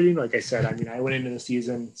frustrating, like I said, I went into the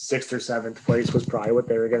season 6th or 7th place was probably what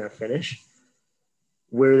they were going to finish.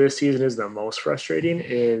 Where this season is the most frustrating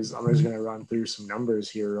is, I'm just going to run through some numbers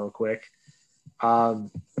here real quick.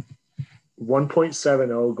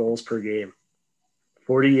 1.70 goals per game,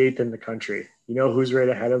 48th in the country. You know who's right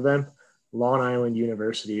ahead of them? Long Island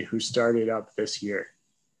University, who started up this year.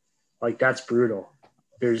 Like, that's brutal.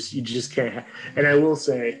 You just can't and I will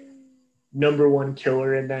say, number one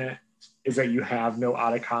killer in that is that you have no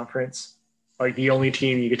out of conference. Like the only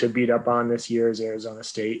team you get to beat up on this year is Arizona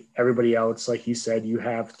State. Everybody else, like you said, you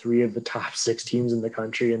have 3 of the top 6 teams in the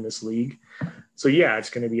country in this league. So yeah, it's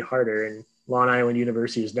going to be harder. And Long Island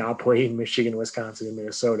University is now playing Michigan, Wisconsin, and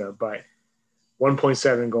Minnesota, but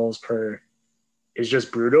 1.7 goals per is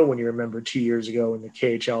just brutal when you remember 2 years ago when the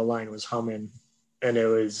KHL line was humming and it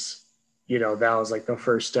was, that was like the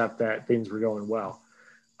first step that things were going well.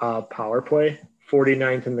 Power play,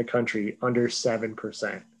 49th in the country, under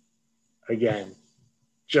 7%. Again,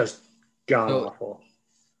 just god awful.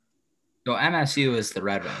 So MSU is the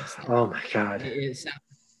Red Wings. Oh my god! It sounds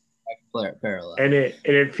like parallel, and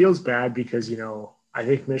it feels bad because I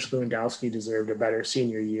think Mitch Lewandowski deserved a better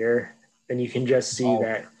senior year, and you can just see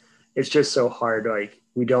that it's just so hard. Like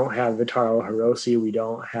we don't have Vitaro Hiroshi, we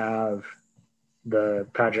don't have the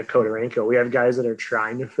Patrick Kodorenko. We have guys that are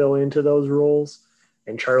trying to fill into those roles.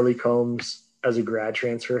 And Charlie Combs, as a grad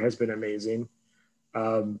transfer, has been amazing.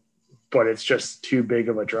 But it's just too big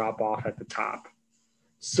of a drop off at the top.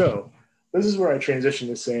 So this is where I transition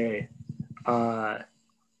to say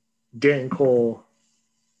Dan Cole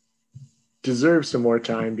deserves some more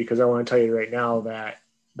time because I want to tell you right now that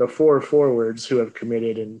the 4 forwards who have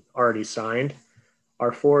committed and already signed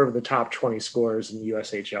are 4 of the top 20 scorers in the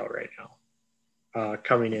USHL right now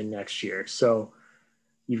coming in next year. So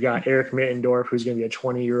You've got Eric Mittendorf, who's going to be a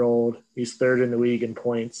 20-year-old. He's third in the league in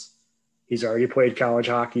points. He's already played college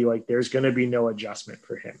hockey. Like, there's going to be no adjustment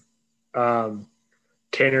for him.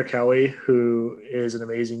 Tanner Kelly, who is an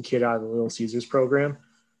amazing kid out of the Little Caesars program.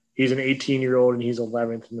 He's an 18-year-old, and he's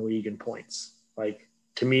 11th in the league in points. Like,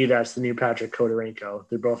 to me, that's the new Patrick Kodorenko.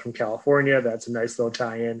 They're both from California. That's a nice little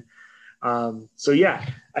tie-in. So, yeah,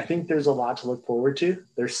 I think there's a lot to look forward to.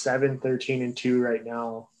 They're 7-13-2 right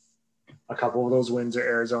now. A couple of those wins are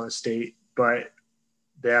Arizona State, but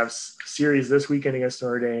they have series this weekend against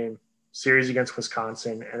Notre Dame, series against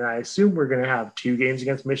Wisconsin, and I assume we're going to have 2 games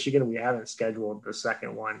against Michigan. We haven't scheduled the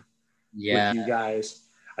second one with you guys.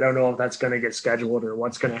 I don't know if that's going to get scheduled or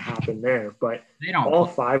what's going to happen there, but all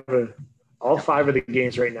five of the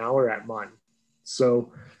games right now are at Munn.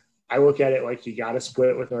 So I look at it like you got to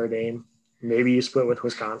split with Notre Dame. Maybe you split with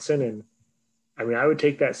Wisconsin, and I mean, I would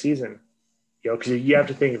take that season, because you have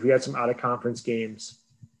to think if we had some out of conference games,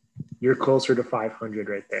 you're closer to 500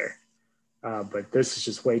 right there. But this is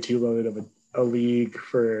just way too loaded of a league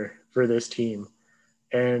for this team.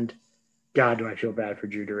 And God, do I feel bad for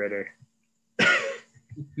Drew DeRitter.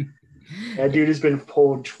 That dude has been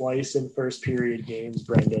pulled twice in first period games,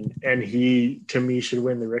 Brendan, and he, to me, should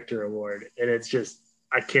win the Richter Award. And it's just,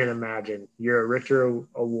 I can't imagine. You're a Richter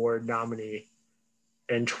Award nominee,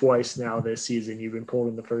 and twice now this season you've been pulled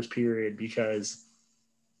in the first period because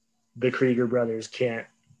the Krieger brothers can't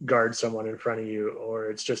guard someone in front of you, or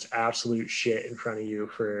it's just absolute shit in front of you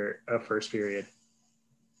for a first period.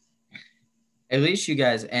 At least you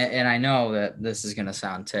guys, and I know that this is going to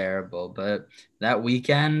sound terrible, but that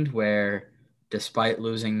weekend where despite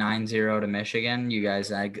losing 9-0 to Michigan, you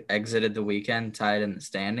guys exited the weekend tied in the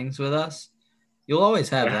standings with us, you'll always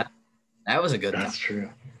have that. That was a good That's thing.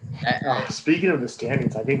 True. Speaking of the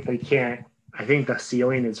standings, I think the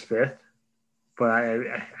ceiling is 5th, but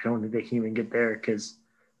I don't think they can even get there because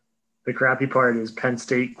the crappy part is Penn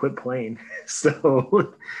State quit playing.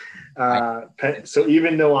 So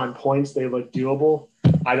even though on points they look doable,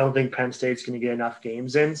 I don't think Penn State's going to get enough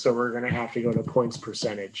games in. So we're going to have to go to points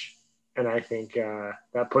percentage. And I think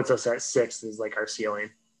that puts us at 6th is like our ceiling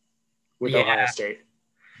with Ohio State.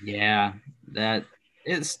 Yeah, that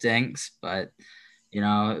it stinks, but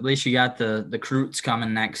at least you got the recruits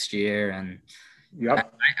coming next year. And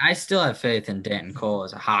I still have faith in Danton Cole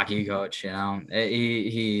as a hockey coach.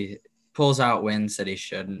 He pulls out wins that he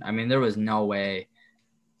shouldn't. I mean, there was no way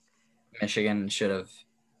Michigan should have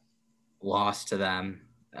lost to them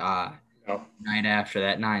night after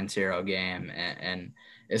that 9-0 game. And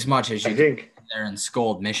as much as you think there and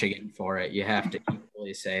scold Michigan for it, you have to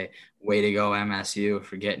equally say, way to go, MSU,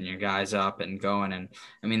 for getting your guys up and going. And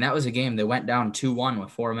I mean, that was a game they went down 2-1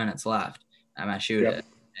 with 4 minutes left. MSU did,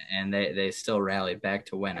 and they still rallied back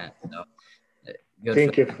to win it. So I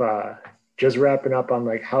think if just wrapping up on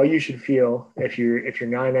like how you should feel if you're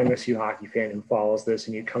not an MSU hockey fan and follows this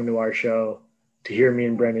and you come to our show to hear me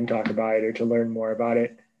and Brendan talk about it or to learn more about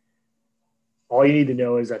it, all you need to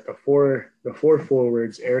know is that the four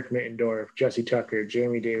forwards, Eric Mittendorf, Jesse Tucker,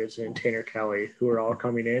 Jeremy Davidson, and Tanner Kelly, who are all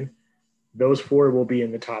coming in, those 4 will be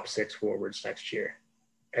in the top 6 forwards next year.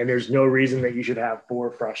 And there's no reason that you should have 4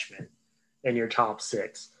 freshmen in your top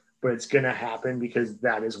 6, but it's going to happen because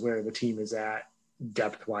that is where the team is at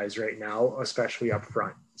depth-wise right now, especially up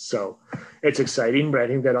front. So it's exciting, but I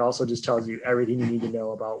think that also just tells you everything you need to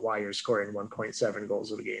know about why you're scoring 1.7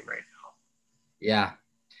 goals a game right now. Yeah.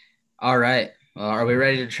 All right. Well, are we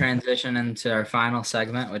ready to transition into our final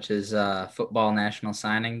segment, which is Football National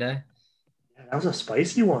Signing Day? Yeah, that was a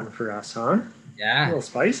spicy one for us, huh? Yeah. A little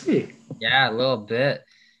spicy. Yeah, a little bit.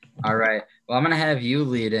 All right. Well, I'm going to have you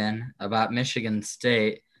lead in about Michigan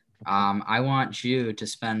State. I want you to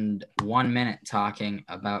spend 1 minute talking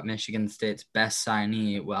about Michigan State's best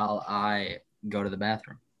signee while I go to the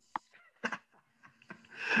bathroom.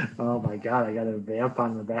 Oh, my God. I got to vamp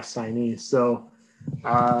on the best signee. So,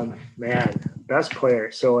 best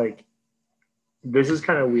player. So, like, this is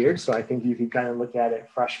kind of weird. So I think you could kind of look at it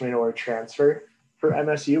freshman or transfer for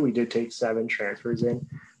MSU. We did take 7 transfers in,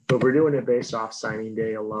 but we're doing it based off signing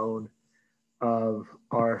day alone of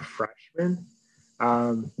our freshmen.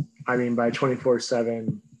 I mean, by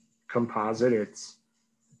 24/7 composite, it's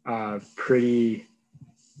pretty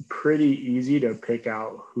easy to pick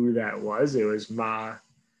out who that was. It was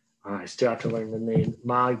I still have to learn the name,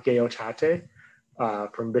 Ma Gayotate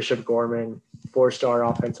from Bishop Gorman, 4-star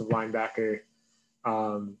offensive linebacker,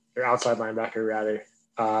 or outside linebacker rather.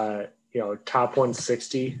 Top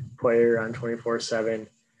 160 player on 24/7,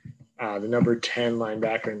 the number 10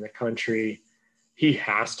 linebacker in the country. He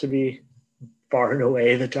has to be far and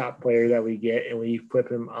away the top player that we get, and we flip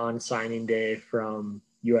him on signing day from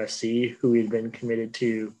USC, who he'd been committed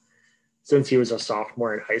to since he was a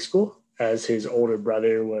sophomore in high school, as his older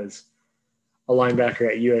brother was a linebacker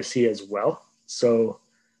at USC as well. So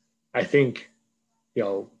I think,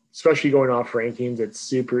 especially going off rankings, it's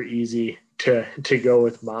super easy to go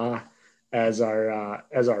with Ma as our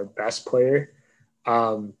best player.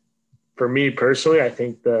 For me personally, I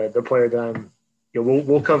think the player that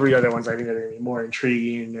we'll cover the other ones. I think that are more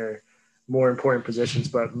intriguing or more important positions,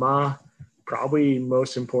 but Ma probably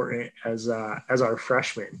most important as our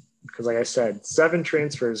freshman, because like I said, 7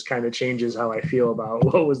 transfers kind of changes how I feel about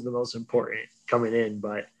what was the most important coming in.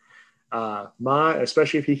 But Ma,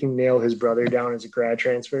 especially if he can nail his brother down as a grad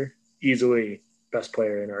transfer, easily best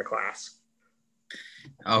player in our class.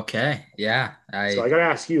 Okay, yeah. So I got to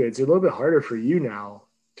ask you, it's a little bit harder for you now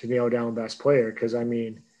to nail down best player, because I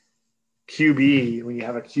mean, QB, when you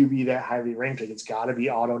have a QB that highly ranked, like it's got to be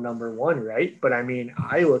auto number 1, right? But I mean,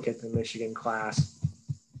 I look at the Michigan class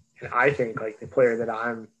and I think like the player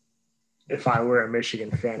that if I were a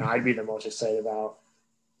Michigan fan, I'd be the most excited about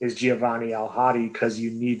is Giovanni Al-Hadi, because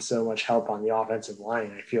you need so much help on the offensive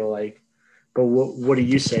line, I feel like. But what do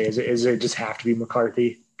you say? Is it just have to be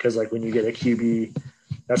McCarthy? Because like when you get a QB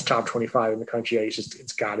that's top 25 in the country,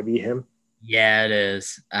 it's got to be him. Yeah, it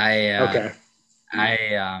is. Okay.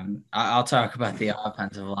 I'll talk about the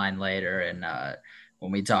offensive line later, and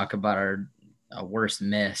when we talk about our worst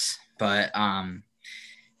miss. But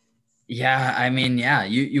yeah, I mean, yeah,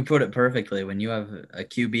 you put it perfectly. When you have a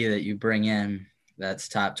QB that you bring in that's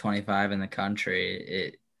top 25 in the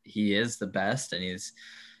country, he is the best and he's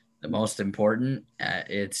the most important.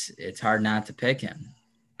 It's hard not to pick him.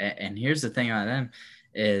 And here's the thing about them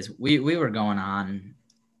is we were going on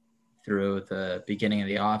through the beginning of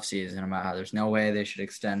the offseason about how there's no way they should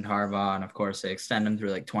extend Harbaugh. And of course they extend him through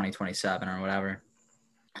like 2027 or whatever.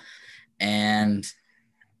 And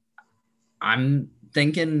I'm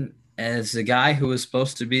thinking, as the guy who was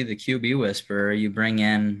supposed to be the QB whisperer, you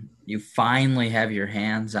finally have your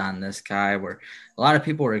hands on this guy, where a lot of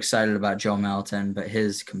people were excited about Joe Milton, but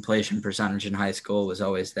his completion percentage in high school was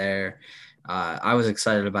always there. I was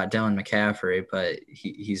excited about Dylan McCaffrey, but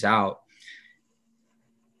he's out.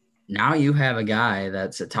 Now you have a guy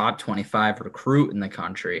that's a top 25 recruit in the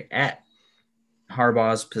country at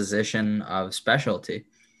Harbaugh's position of specialty.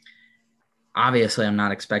 Obviously, I'm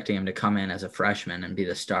not expecting him to come in as a freshman and be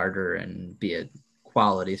the starter and be a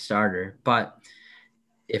quality starter. But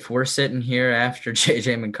if we're sitting here after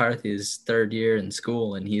J.J. McCarthy's 3rd year in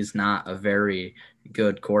school and he's not a very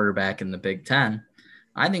good quarterback in the Big Ten,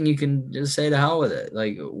 I think you can just say to hell with it.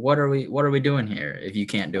 Like, what are we doing here if you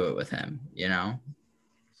can't do it with him,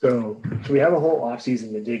 So we have a whole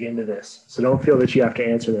offseason to dig into this. So don't feel that you have to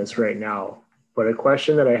answer this right now. But a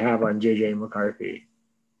question that I have on J.J. McCarthy.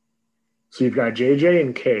 So you've got JJ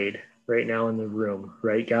and Cade right now in the room,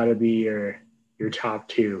 right? Got to be your top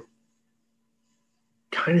 2.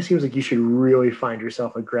 Kind of seems like you should really find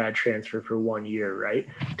yourself a grad transfer for 1 year, right?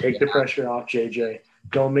 Take the pressure off JJ.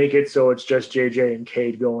 Don't make it so it's just JJ and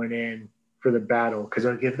Cade going in for the battle. Because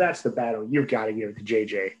if that's the battle, you've got to give it to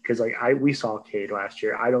JJ. Because we saw Cade last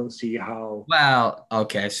year. I don't see how. Well,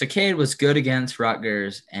 okay. So Cade was good against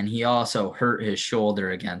Rutgers, and he also hurt his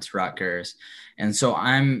shoulder against Rutgers. And so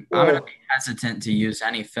I'm going to be hesitant to use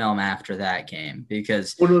any film after that game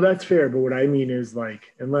because. Well, no, that's fair. But what I mean is, like,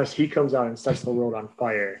 unless he comes out and sets the world on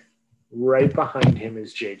fire, right behind him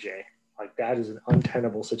is JJ. Like, that is an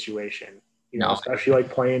untenable situation. Especially like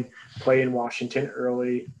playing Washington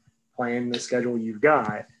early, playing the schedule you've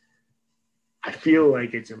got. I feel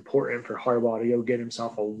like it's important for Harbaugh to go get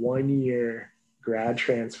himself a 1-year grad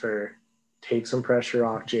transfer, take some pressure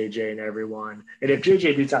off JJ and everyone. And if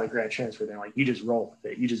JJ beats out a grad transfer, then like you just roll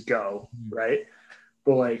with it. You just go, right?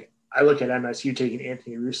 But like I look at MSU taking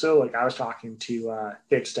Anthony Russo. Like I was talking to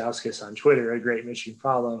Dick Stauskas on Twitter, a great Michigan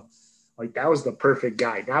follow. Like that was the perfect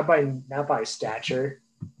guy. Not by stature,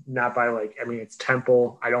 not by it's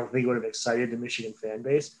Temple. I don't think it would have excited the Michigan fan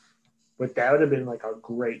base, but that would have been like a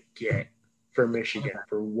great get for Michigan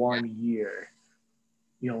for 1 year.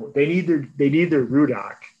 They need their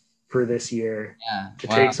Rudock for this year to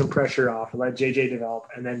take some pressure off and let JJ develop.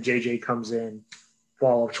 And then JJ comes in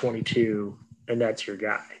fall of 22 and that's your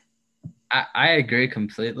guy. I agree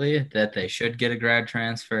completely that they should get a grad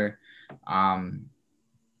transfer. I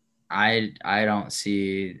don't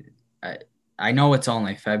see, I know it's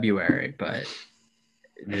only February, but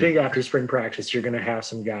I think after spring practice, you're going to have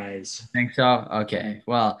some guys. Think so? Okay.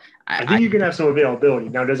 Well, I think you can have some availability.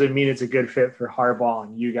 Now, does it mean it's a good fit for Harbaugh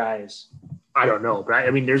and you guys? I don't know, but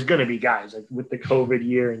I mean, there's going to be guys like with the COVID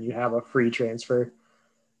year and you have a free transfer.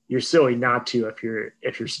 You're silly not to if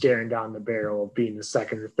you're staring down the barrel of being the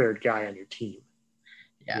 2nd or 3rd guy on your team.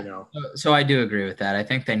 Yeah. you know. So I do agree with that. I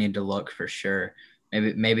think they need to look for sure.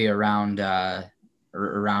 Maybe around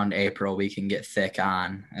April we can get thick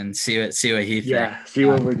on and see what he thinks. Yeah, see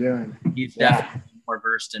what we're doing. He's Yeah, definitely more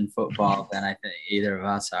versed in football than I think either of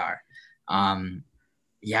us are. Um,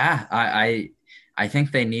 yeah, I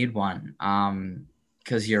think they need one.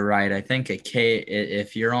 Because you're right. I think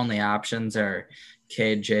if your only options are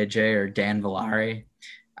Cade JJ or Dan Villari,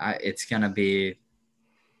 it's gonna be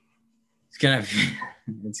it's gonna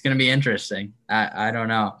be, it's gonna be interesting. I don't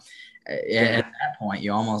know. At yeah, that point,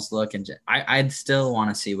 you almost look and I'd still want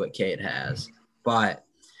to see what Cade has, but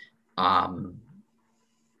um,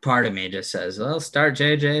 part of me just says, well, start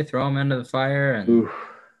JJ, throw him into the fire, and oof,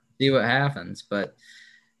 see what happens. But I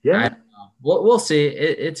yeah, don't know. We'll see.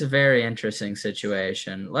 It's a very interesting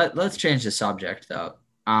situation. Let's change the subject though.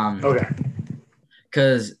 okay,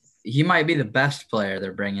 Because he might be the best player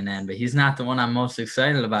they're bringing in, but he's not the one I'm most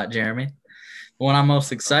excited about, Jeremy. The one I'm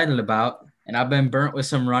most excited about, and I've been burnt with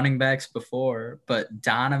some running backs before, but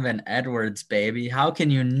Donovan Edwards, baby. How can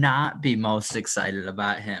you not be most excited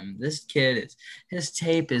about him? His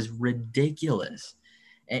tape is ridiculous.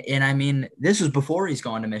 And I mean, this was before he's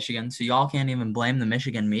going to Michigan, so y'all can't even blame the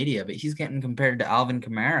Michigan media, but he's getting compared to Alvin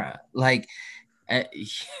Kamara. Like, uh,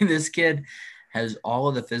 this kid has all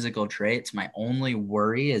of the physical traits. My only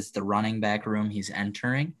worry is the running back room he's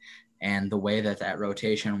entering and the way that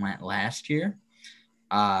rotation went last year.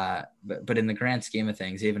 But in the grand scheme of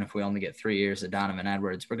things, even if we only get 3 years of Donovan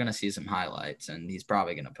Edwards, we're going to see some highlights, and he's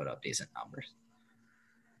probably going to put up decent numbers.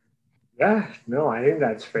 yeah. No, I think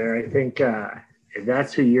that's fair. I think if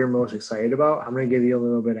that's who you're most excited about, I'm going to give you a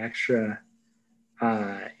little bit extra.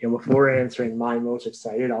 Before answering my most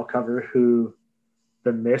excited, I'll cover who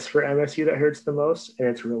the miss for MSU that hurts the most, and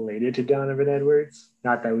it's related to Donovan Edwards.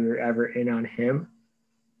 Not that we were ever in on him,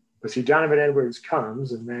 but see, Donovan Edwards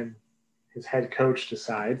comes, and then his head coach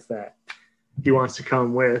decides that he wants to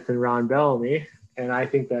come with and Ron Bellamy, and I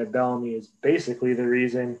think that Bellamy is basically the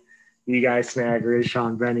reason you guys snag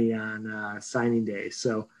Rayshon Benny on signing day.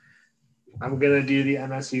 So I'm gonna do the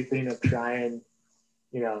MSU thing of try and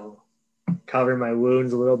you know cover my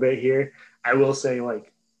wounds a little bit here. I will say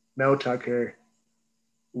like Mel Tucker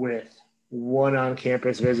with one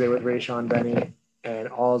on-campus visit with Rayshon Benny and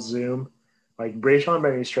all Zoom. Like Rayshon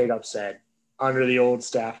Benny straight up said, under the old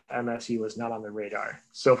staff, MSU was not on the radar.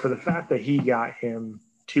 So for the fact that he got him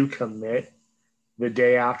to commit the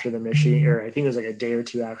day after the Michigan, or I think it was like a day or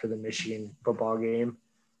two after the Michigan football game,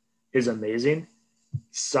 is amazing.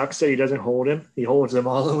 Sucks that he doesn't hold him. He holds him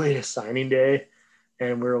all the way to signing day.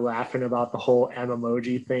 And we're laughing about the whole M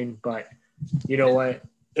emoji thing. But you know what?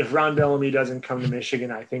 If Ron Bellamy doesn't come to Michigan,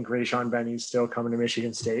 I think Rayshon Benny's still coming to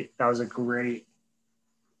Michigan State. That was a great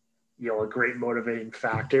motivating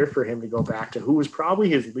factor for him to go back to who was probably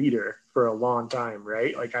his leader for a long time,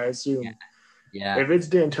 right? Like I assume Yeah. if it's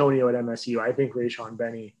D'Antonio at MSU, I think Rayshon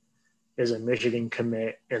Benny is a Michigan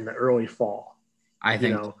commit in the early fall. I You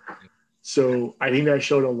think know, so I think that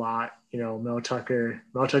showed a lot. Mel Tucker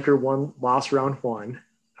lost round one.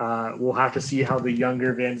 We'll have to see how the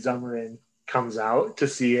younger Van Zummeren comes out to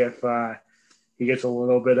see if he gets a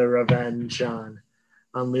little bit of revenge on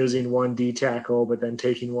losing one D tackle, but then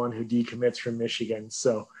taking one who decommits from Michigan.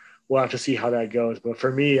 So we'll have to see how that goes. But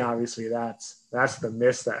for me, obviously, that's the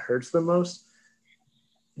miss that hurts the most.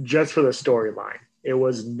 Just for the storyline, it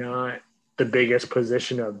was not the biggest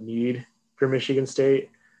position of need for Michigan State.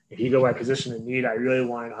 If you go by position of need, I really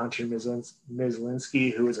wanted Hunter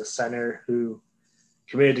Mislinski, who was a center who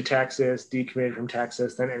committed to Texas, decommitted from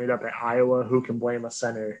Texas, then ended up at Iowa. Who can blame a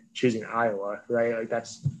center choosing Iowa, right? Like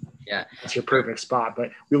that's your perfect spot.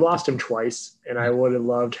 But we lost him twice, and I would have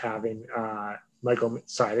loved having Michael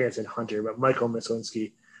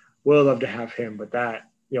Mislinski. Would have loved to have him, but that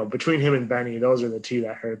between him and Benny, those are the two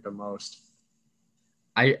that hurt the most.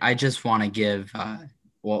 I just want to give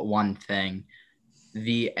one thing.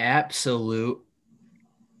 The absolute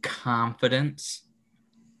confidence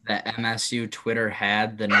that MSU Twitter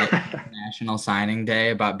had the night of National Signing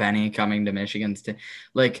Day about Benny coming to Michigan State.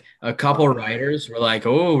 Like a couple writers were like,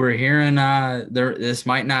 "Oh, we're hearing this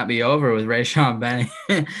might not be over with Rayshon Benny,"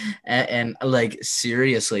 and like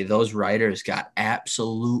seriously, those writers got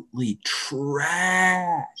absolutely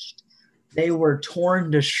trashed. They were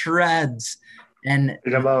torn to shreds. And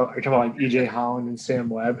you're talking about like EJ Holland and Sam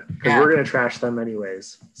Webb because we're gonna trash them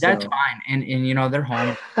anyways. So. That's fine, and they're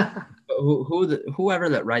home. Whoever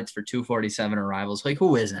that writes for 247 or Rivals, like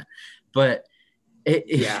who isn't? But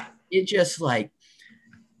it just like,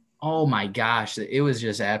 oh my gosh, it was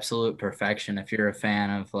just absolute perfection. If you're a fan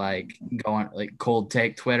of like going like cold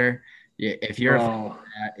take Twitter, if you're a fan of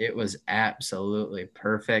that, it was absolutely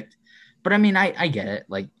perfect. But I mean, I get it.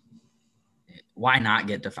 Like, why not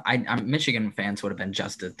get Michigan fans would have been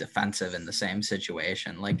just as defensive in the same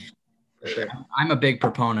situation. Like, For sure. I'm a big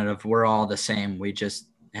proponent of we're all the same. We just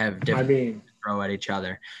have I different mean, throw at each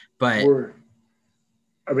other. But we're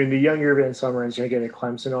the younger Van Summer is going to get a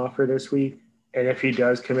Clemson offer this week. And if he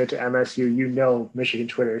does commit to MSU, Michigan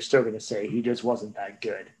Twitter is still going to say he just wasn't that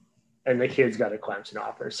good. And the kid's got a Clemson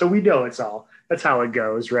offer. So we know that's how it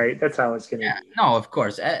goes, right? That's how it's going to be. no, of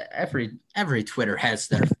course. Every Twitter has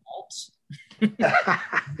their faults.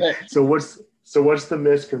 But so what's the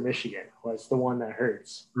miss for Michigan? What's the one that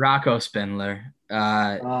hurts? Rocco Spindler. Oh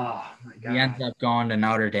my God. He ends up going to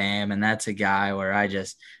Notre Dame, and that's a guy where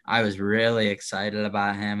I was really excited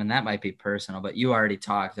about him, and that might be personal, but you already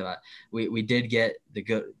talked about we did get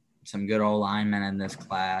some good old linemen in this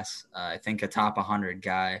class. I think a top 100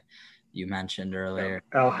 guy you mentioned earlier.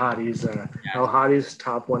 El Hadi's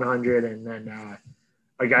top 100, and then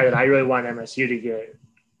a guy that I really want MSU to get,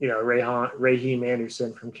 Raheem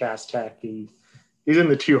Anderson from Cass Tech. He's in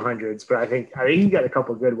the 200s, but I think he got a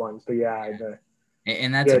couple good ones. But yeah,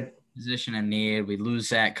 and that's a position in need. We lose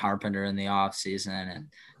Zach Carpenter in the offseason, and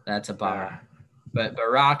that's a bummer. But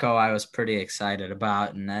Rocco, I was pretty excited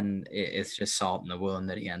about, and then it's just salt in the wound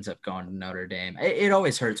that he ends up going to Notre Dame. It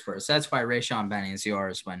always hurts for us. That's why Rayshon Benning's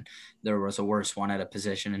yours when there was a worse one at a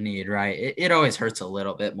position in need, right? It always hurts a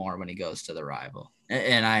little bit more when he goes to the rival.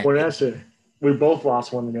 And we both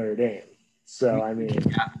lost one to Notre Dame. So, I mean,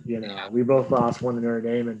 we both lost one to Notre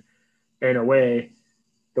Dame, and in a way,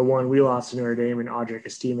 the one we lost to Notre Dame and Audric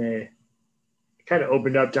Estime kind of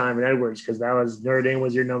opened up Diamond Edwards because Notre Dame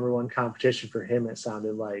was your number one competition for him, it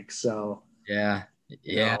sounded like. So yeah.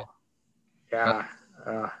 All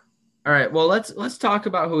right, well let's talk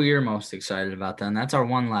about who you're most excited about then. That's our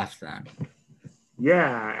one left then.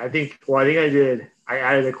 Yeah, I think I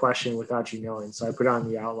added a question without you knowing, so I put on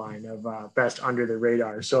the outline of best under the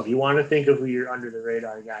radar. So if you want to think of who your under the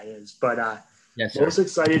radar guy is, but yes, most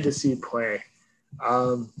excited to see play.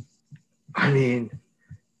 I mean,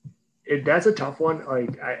 that's a tough one.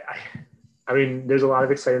 Like I mean, there's a lot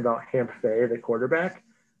of excitement about Hamp Fay, the quarterback.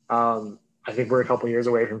 I think we're a couple years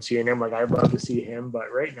away from seeing him. Like, I'd love to see him,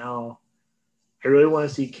 but right now, I really want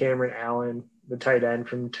to see Cameron Allen, the tight end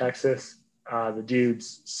from Texas. The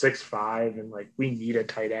dude's 6'5", and like we need a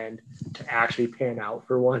tight end to actually pan out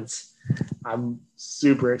for once. I'm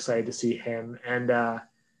super excited to see him, and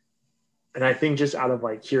I think just out of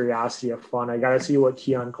like curiosity of fun, I got to see what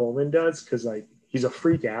Keon Coleman does because like he's a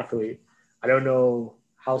freak athlete. I don't know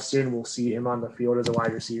how soon we'll see him on the field as a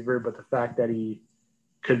wide receiver, but the fact that he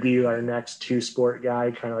could be our next two-sport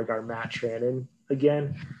guy, kind of like our Matt Trannon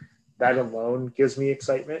again, that alone gives me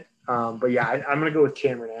excitement. But yeah, I'm going to go with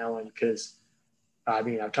Cameron Allen because, I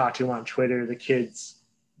mean, I've talked to him on Twitter. The kid's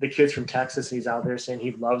from Texas, and he's out there saying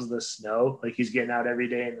he loves the snow. Like, he's getting out every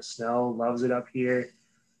day in the snow, loves it up here.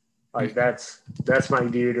 Like, that's my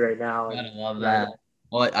dude right now. I love that.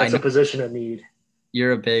 Well, that's a position of need.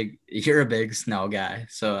 You're a big snow guy,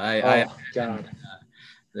 so God.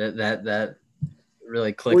 That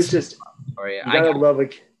really clicks. It's just for you. You gotta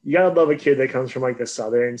love a kid that comes from like the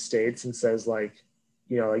southern states and says like,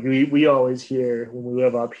 like we always hear when we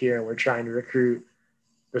live up here and we're trying to recruit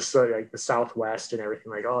the Southwest and everything,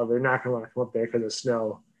 like, oh, they're not gonna want to come up there because of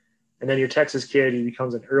snow. And then your Texas kid, he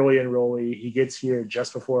becomes an early enrollee. He gets here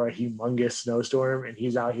just before a humongous snowstorm, and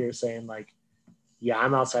he's out here saying like, yeah,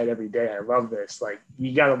 I'm outside every day. I love this. Like,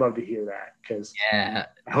 you gotta love to hear that because I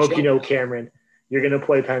hope Cameron, you're going to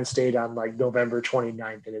play Penn State on like November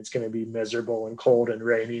 29th, and it's going to be miserable and cold and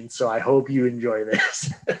raining. So I hope you enjoy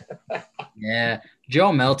this. Yeah.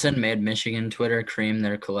 Joe Milton made Michigan Twitter cream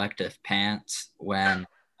their collective pants when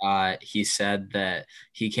he said that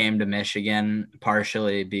he came to Michigan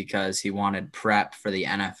partially because he wanted prep for the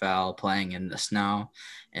NFL playing in the snow.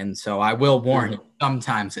 And so I will warn you,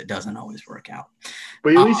 sometimes it doesn't always work out.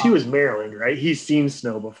 But at least he was Maryland, right? He's seen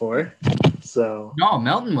snow before. So no,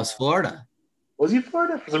 Milton was Florida. Was he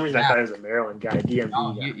Florida? For some reason, I thought he was a Maryland guy,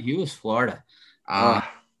 DMV guy. He was Florida.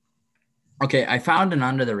 Okay, I found an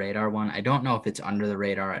under the radar one. I don't know if it's under the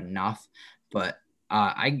radar enough, but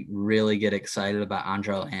I really get excited about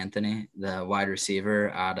Andrel Anthony, the wide receiver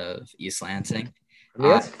out of East Lansing. I mean,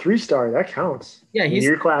 that's 3-star. That counts. Yeah,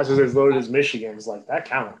 your class is as loaded as Michigan's. Like, that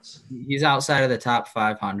counts. He's outside of the top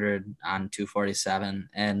 500 on 247,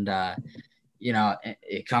 and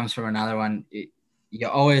it comes from another one. You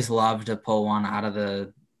always love to pull one out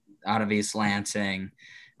of East Lansing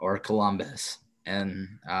or Columbus. And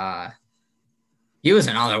he was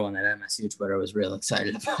another one that MSU Twitter was real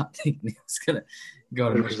excited about, thinking he was going to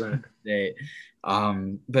go to Michigan State.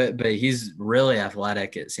 But he's really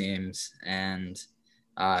athletic, it seems. And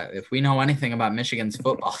If we know anything about Michigan's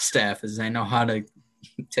football staff, is they know how to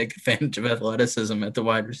take advantage of athleticism at the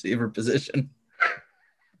wide receiver position.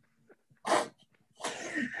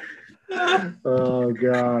 Oh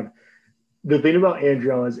God. The thing about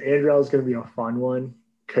Andrell is going to be a fun one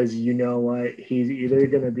because you know what? He's either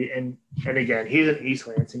going to be, and again, he's an East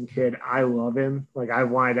Lansing kid. I love him. Like, I've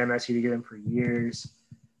wanted MSU to get him for years.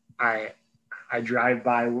 I drive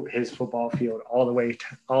by his football field all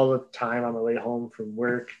the time on the way home from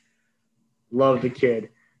work. Love the kid,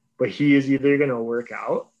 but he is either going to work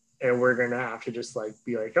out and we're going to have to just like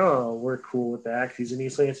be like, oh, we're cool with that. He's an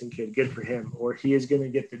East Lansing kid. Good for him. Or he is going to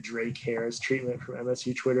get the Drake Harris treatment from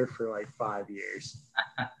MSU Twitter for like 5 years.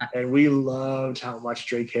 And we loved how much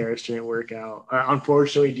Drake Harris didn't work out.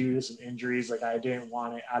 Unfortunately, due to some injuries, like I didn't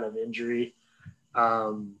want it out of injury.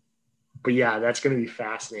 But yeah, that's going to be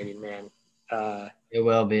fascinating, man. It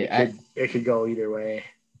will be. It could go either way.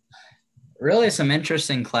 Really some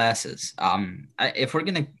interesting classes. If we're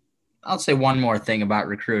going to, I'll say one more thing about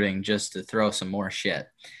recruiting just to throw some more shit.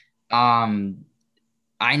 I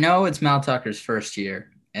know it's Mel Tucker's first year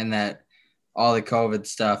and that all the COVID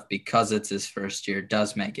stuff, because it's his first year,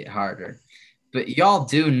 does make it harder. But y'all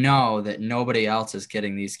do know that nobody else is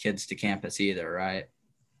getting these kids to campus either, right?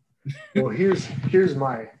 Well, here's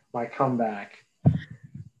my comeback.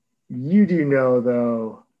 You do know,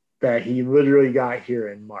 though, that he literally got here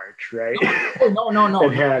in March, right? No.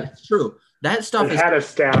 That's true. That stuff had a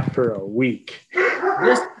staff for a week.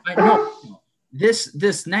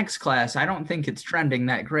 This next class, I don't think it's trending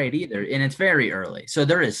that great either, and it's very early, so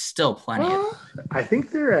there is still plenty. I think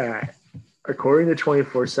they're at, according to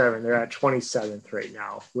 24/7, they're at 27th right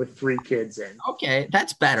now with 3 kids in. Okay,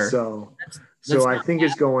 that's better. So I think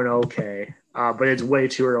it's going okay, but it's way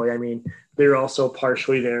too early. I mean, they're also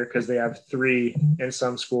partially there because they have 3 in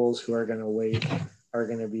some schools who are going to wait, are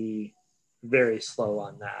going to be very slow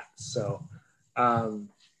on that. So,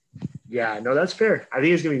 yeah, no, that's fair. I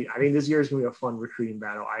think this year is going to be a fun recruiting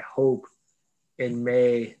battle. I hope in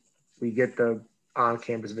May we get the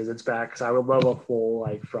on-campus visits back because I would love a full,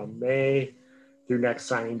 like, from May through next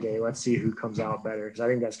signing day. Let's see who comes out better because I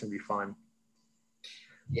think that's going to be fun.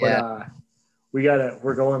 Yeah. But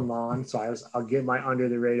we're going long, so I'll get my under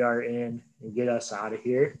the radar in and get us out of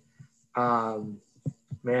here.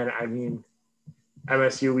 Man, I mean,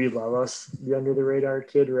 MSU, we love us, the under the radar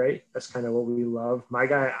kid, right? That's kind of what we love. My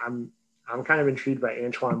guy, I'm kind of intrigued by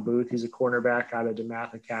Antoine Booth. He's a cornerback out of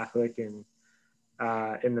DeMatha Catholic and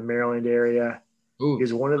in the Maryland area. Ooh,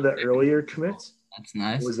 He's one of the earlier commits. That's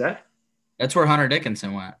nice. What was that? That's where Hunter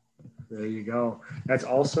Dickinson went. There you go. That's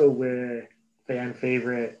also where fan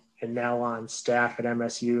favorite and now on staff at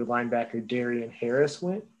MSU linebacker Darian Harris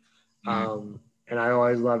went. And I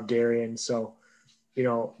always loved Darian. So, you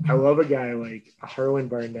know, I love a guy like Harlan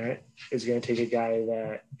Barnett is going to take a guy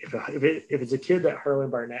that if it's a kid that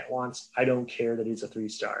Harlan Barnett wants, I don't care that he's a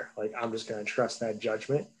 3-star. Like, I'm just going to trust that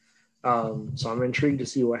judgment. So I'm intrigued to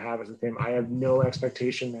see what happens with him. I have no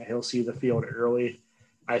expectation that he'll see the field early.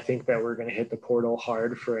 I think that we're going to hit the portal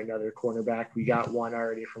hard for another cornerback. We got one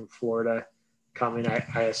already from Florida coming.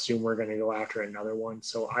 I assume we're going to go after another one.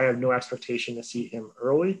 So I have no expectation to see him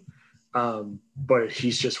early. But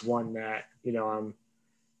he's just one that, you know,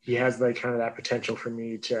 he has like kind of that potential for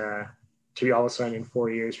me to be all of a sudden in 4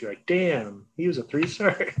 years, be like, damn, he was a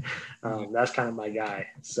 3-star. That's kind of my guy.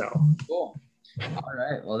 So cool. All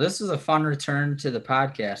right. Well, this is a fun return to the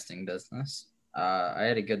podcasting business. I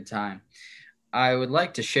had a good time. I would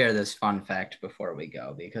like to share this fun fact before we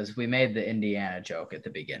go because we made the Indiana joke at the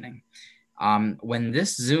beginning. When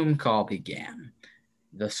this Zoom call began,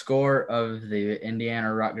 the score of the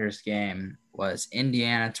Indiana-Rutgers game was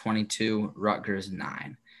Indiana 22, Rutgers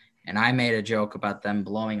 9. And I made a joke about them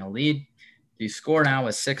blowing a lead. The score now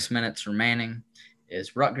with 6 minutes remaining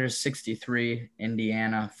is Rutgers 63,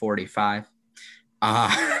 Indiana 45.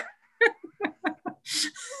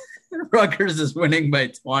 Rutgers is winning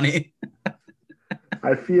by 20.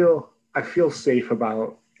 I feel safe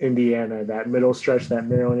about Indiana, that middle stretch, that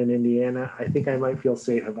Maryland and Indiana. I think I might feel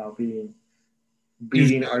safe about beating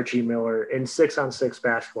Archie Miller in 6-on-6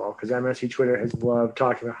 basketball because MSU Twitter has loved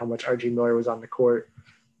talking about how much Archie Miller was on the court.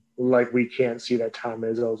 Like, we can't see that Tom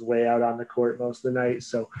Izzo's way out on the court most of the night.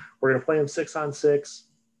 So we're going to play him 6-on-6.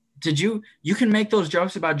 You can make those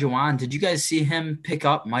jokes about Juwan. Did you guys see him pick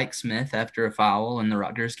up Mike Smith after a foul in the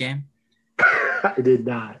Rutgers game? I did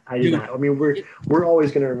not. I mean, we're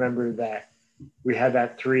always going to remember that we had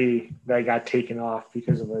that 3 that got taken off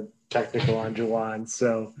because of a technical on Juwan.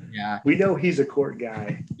 So yeah, we know he's a court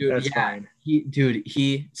guy. Dude, that's fine.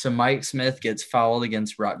 So Mike Smith gets fouled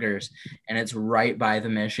against Rutgers, and it's right by the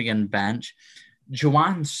Michigan bench.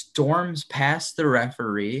 Juwan storms past the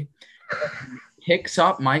referee, picks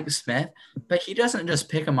up Mike Smith, but he doesn't just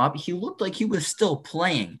pick him up. He looked like he was still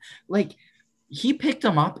playing. Like, he picked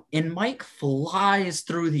him up and Mike flies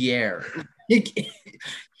through the air.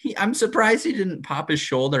 I'm surprised he didn't pop his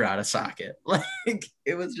shoulder out of socket. Like,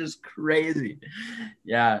 it was just crazy.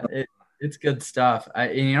 Yeah, it's good stuff.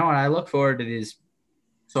 You know what? I look forward to these.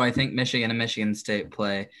 So I think Michigan and Michigan State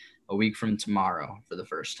play a week from tomorrow for the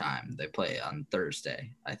first time. They play on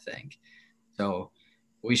Thursday, I think. So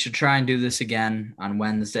we should try and do this again on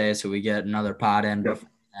Wednesday so we get another pod in before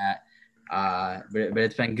that. But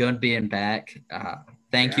it's been good being back.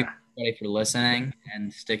 Thank you everybody for listening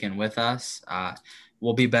and sticking with us.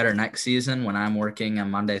 We'll be better next season when I'm working on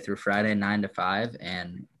Monday through Friday, 9 to 5,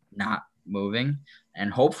 and not moving.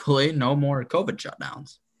 And hopefully no more COVID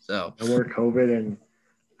shutdowns. So no more COVID, and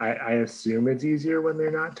I assume it's easier when they're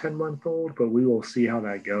not 10-month-old, but we will see how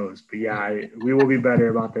that goes. But yeah, we will be better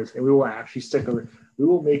about this, and we will actually we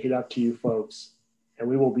will make it up to you folks, and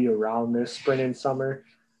we will be around this spring and summer,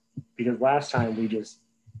 because last time we just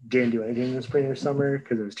didn't do anything in the spring or summer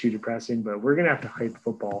because it was too depressing. But we're going to have to hype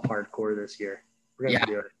football hardcore this year. We're going to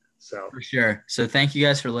do it. So for sure. So thank you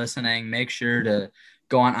guys for listening. Make sure to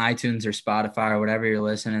go on iTunes or Spotify or whatever you're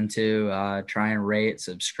listening to. Try and rate,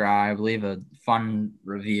 subscribe, leave a fun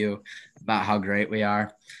review about how great we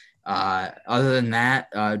are. Other than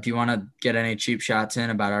that, do you want to get any cheap shots in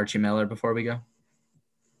about Archie Miller before we go?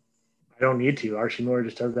 I don't need to. Archie Miller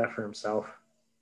just does that for himself.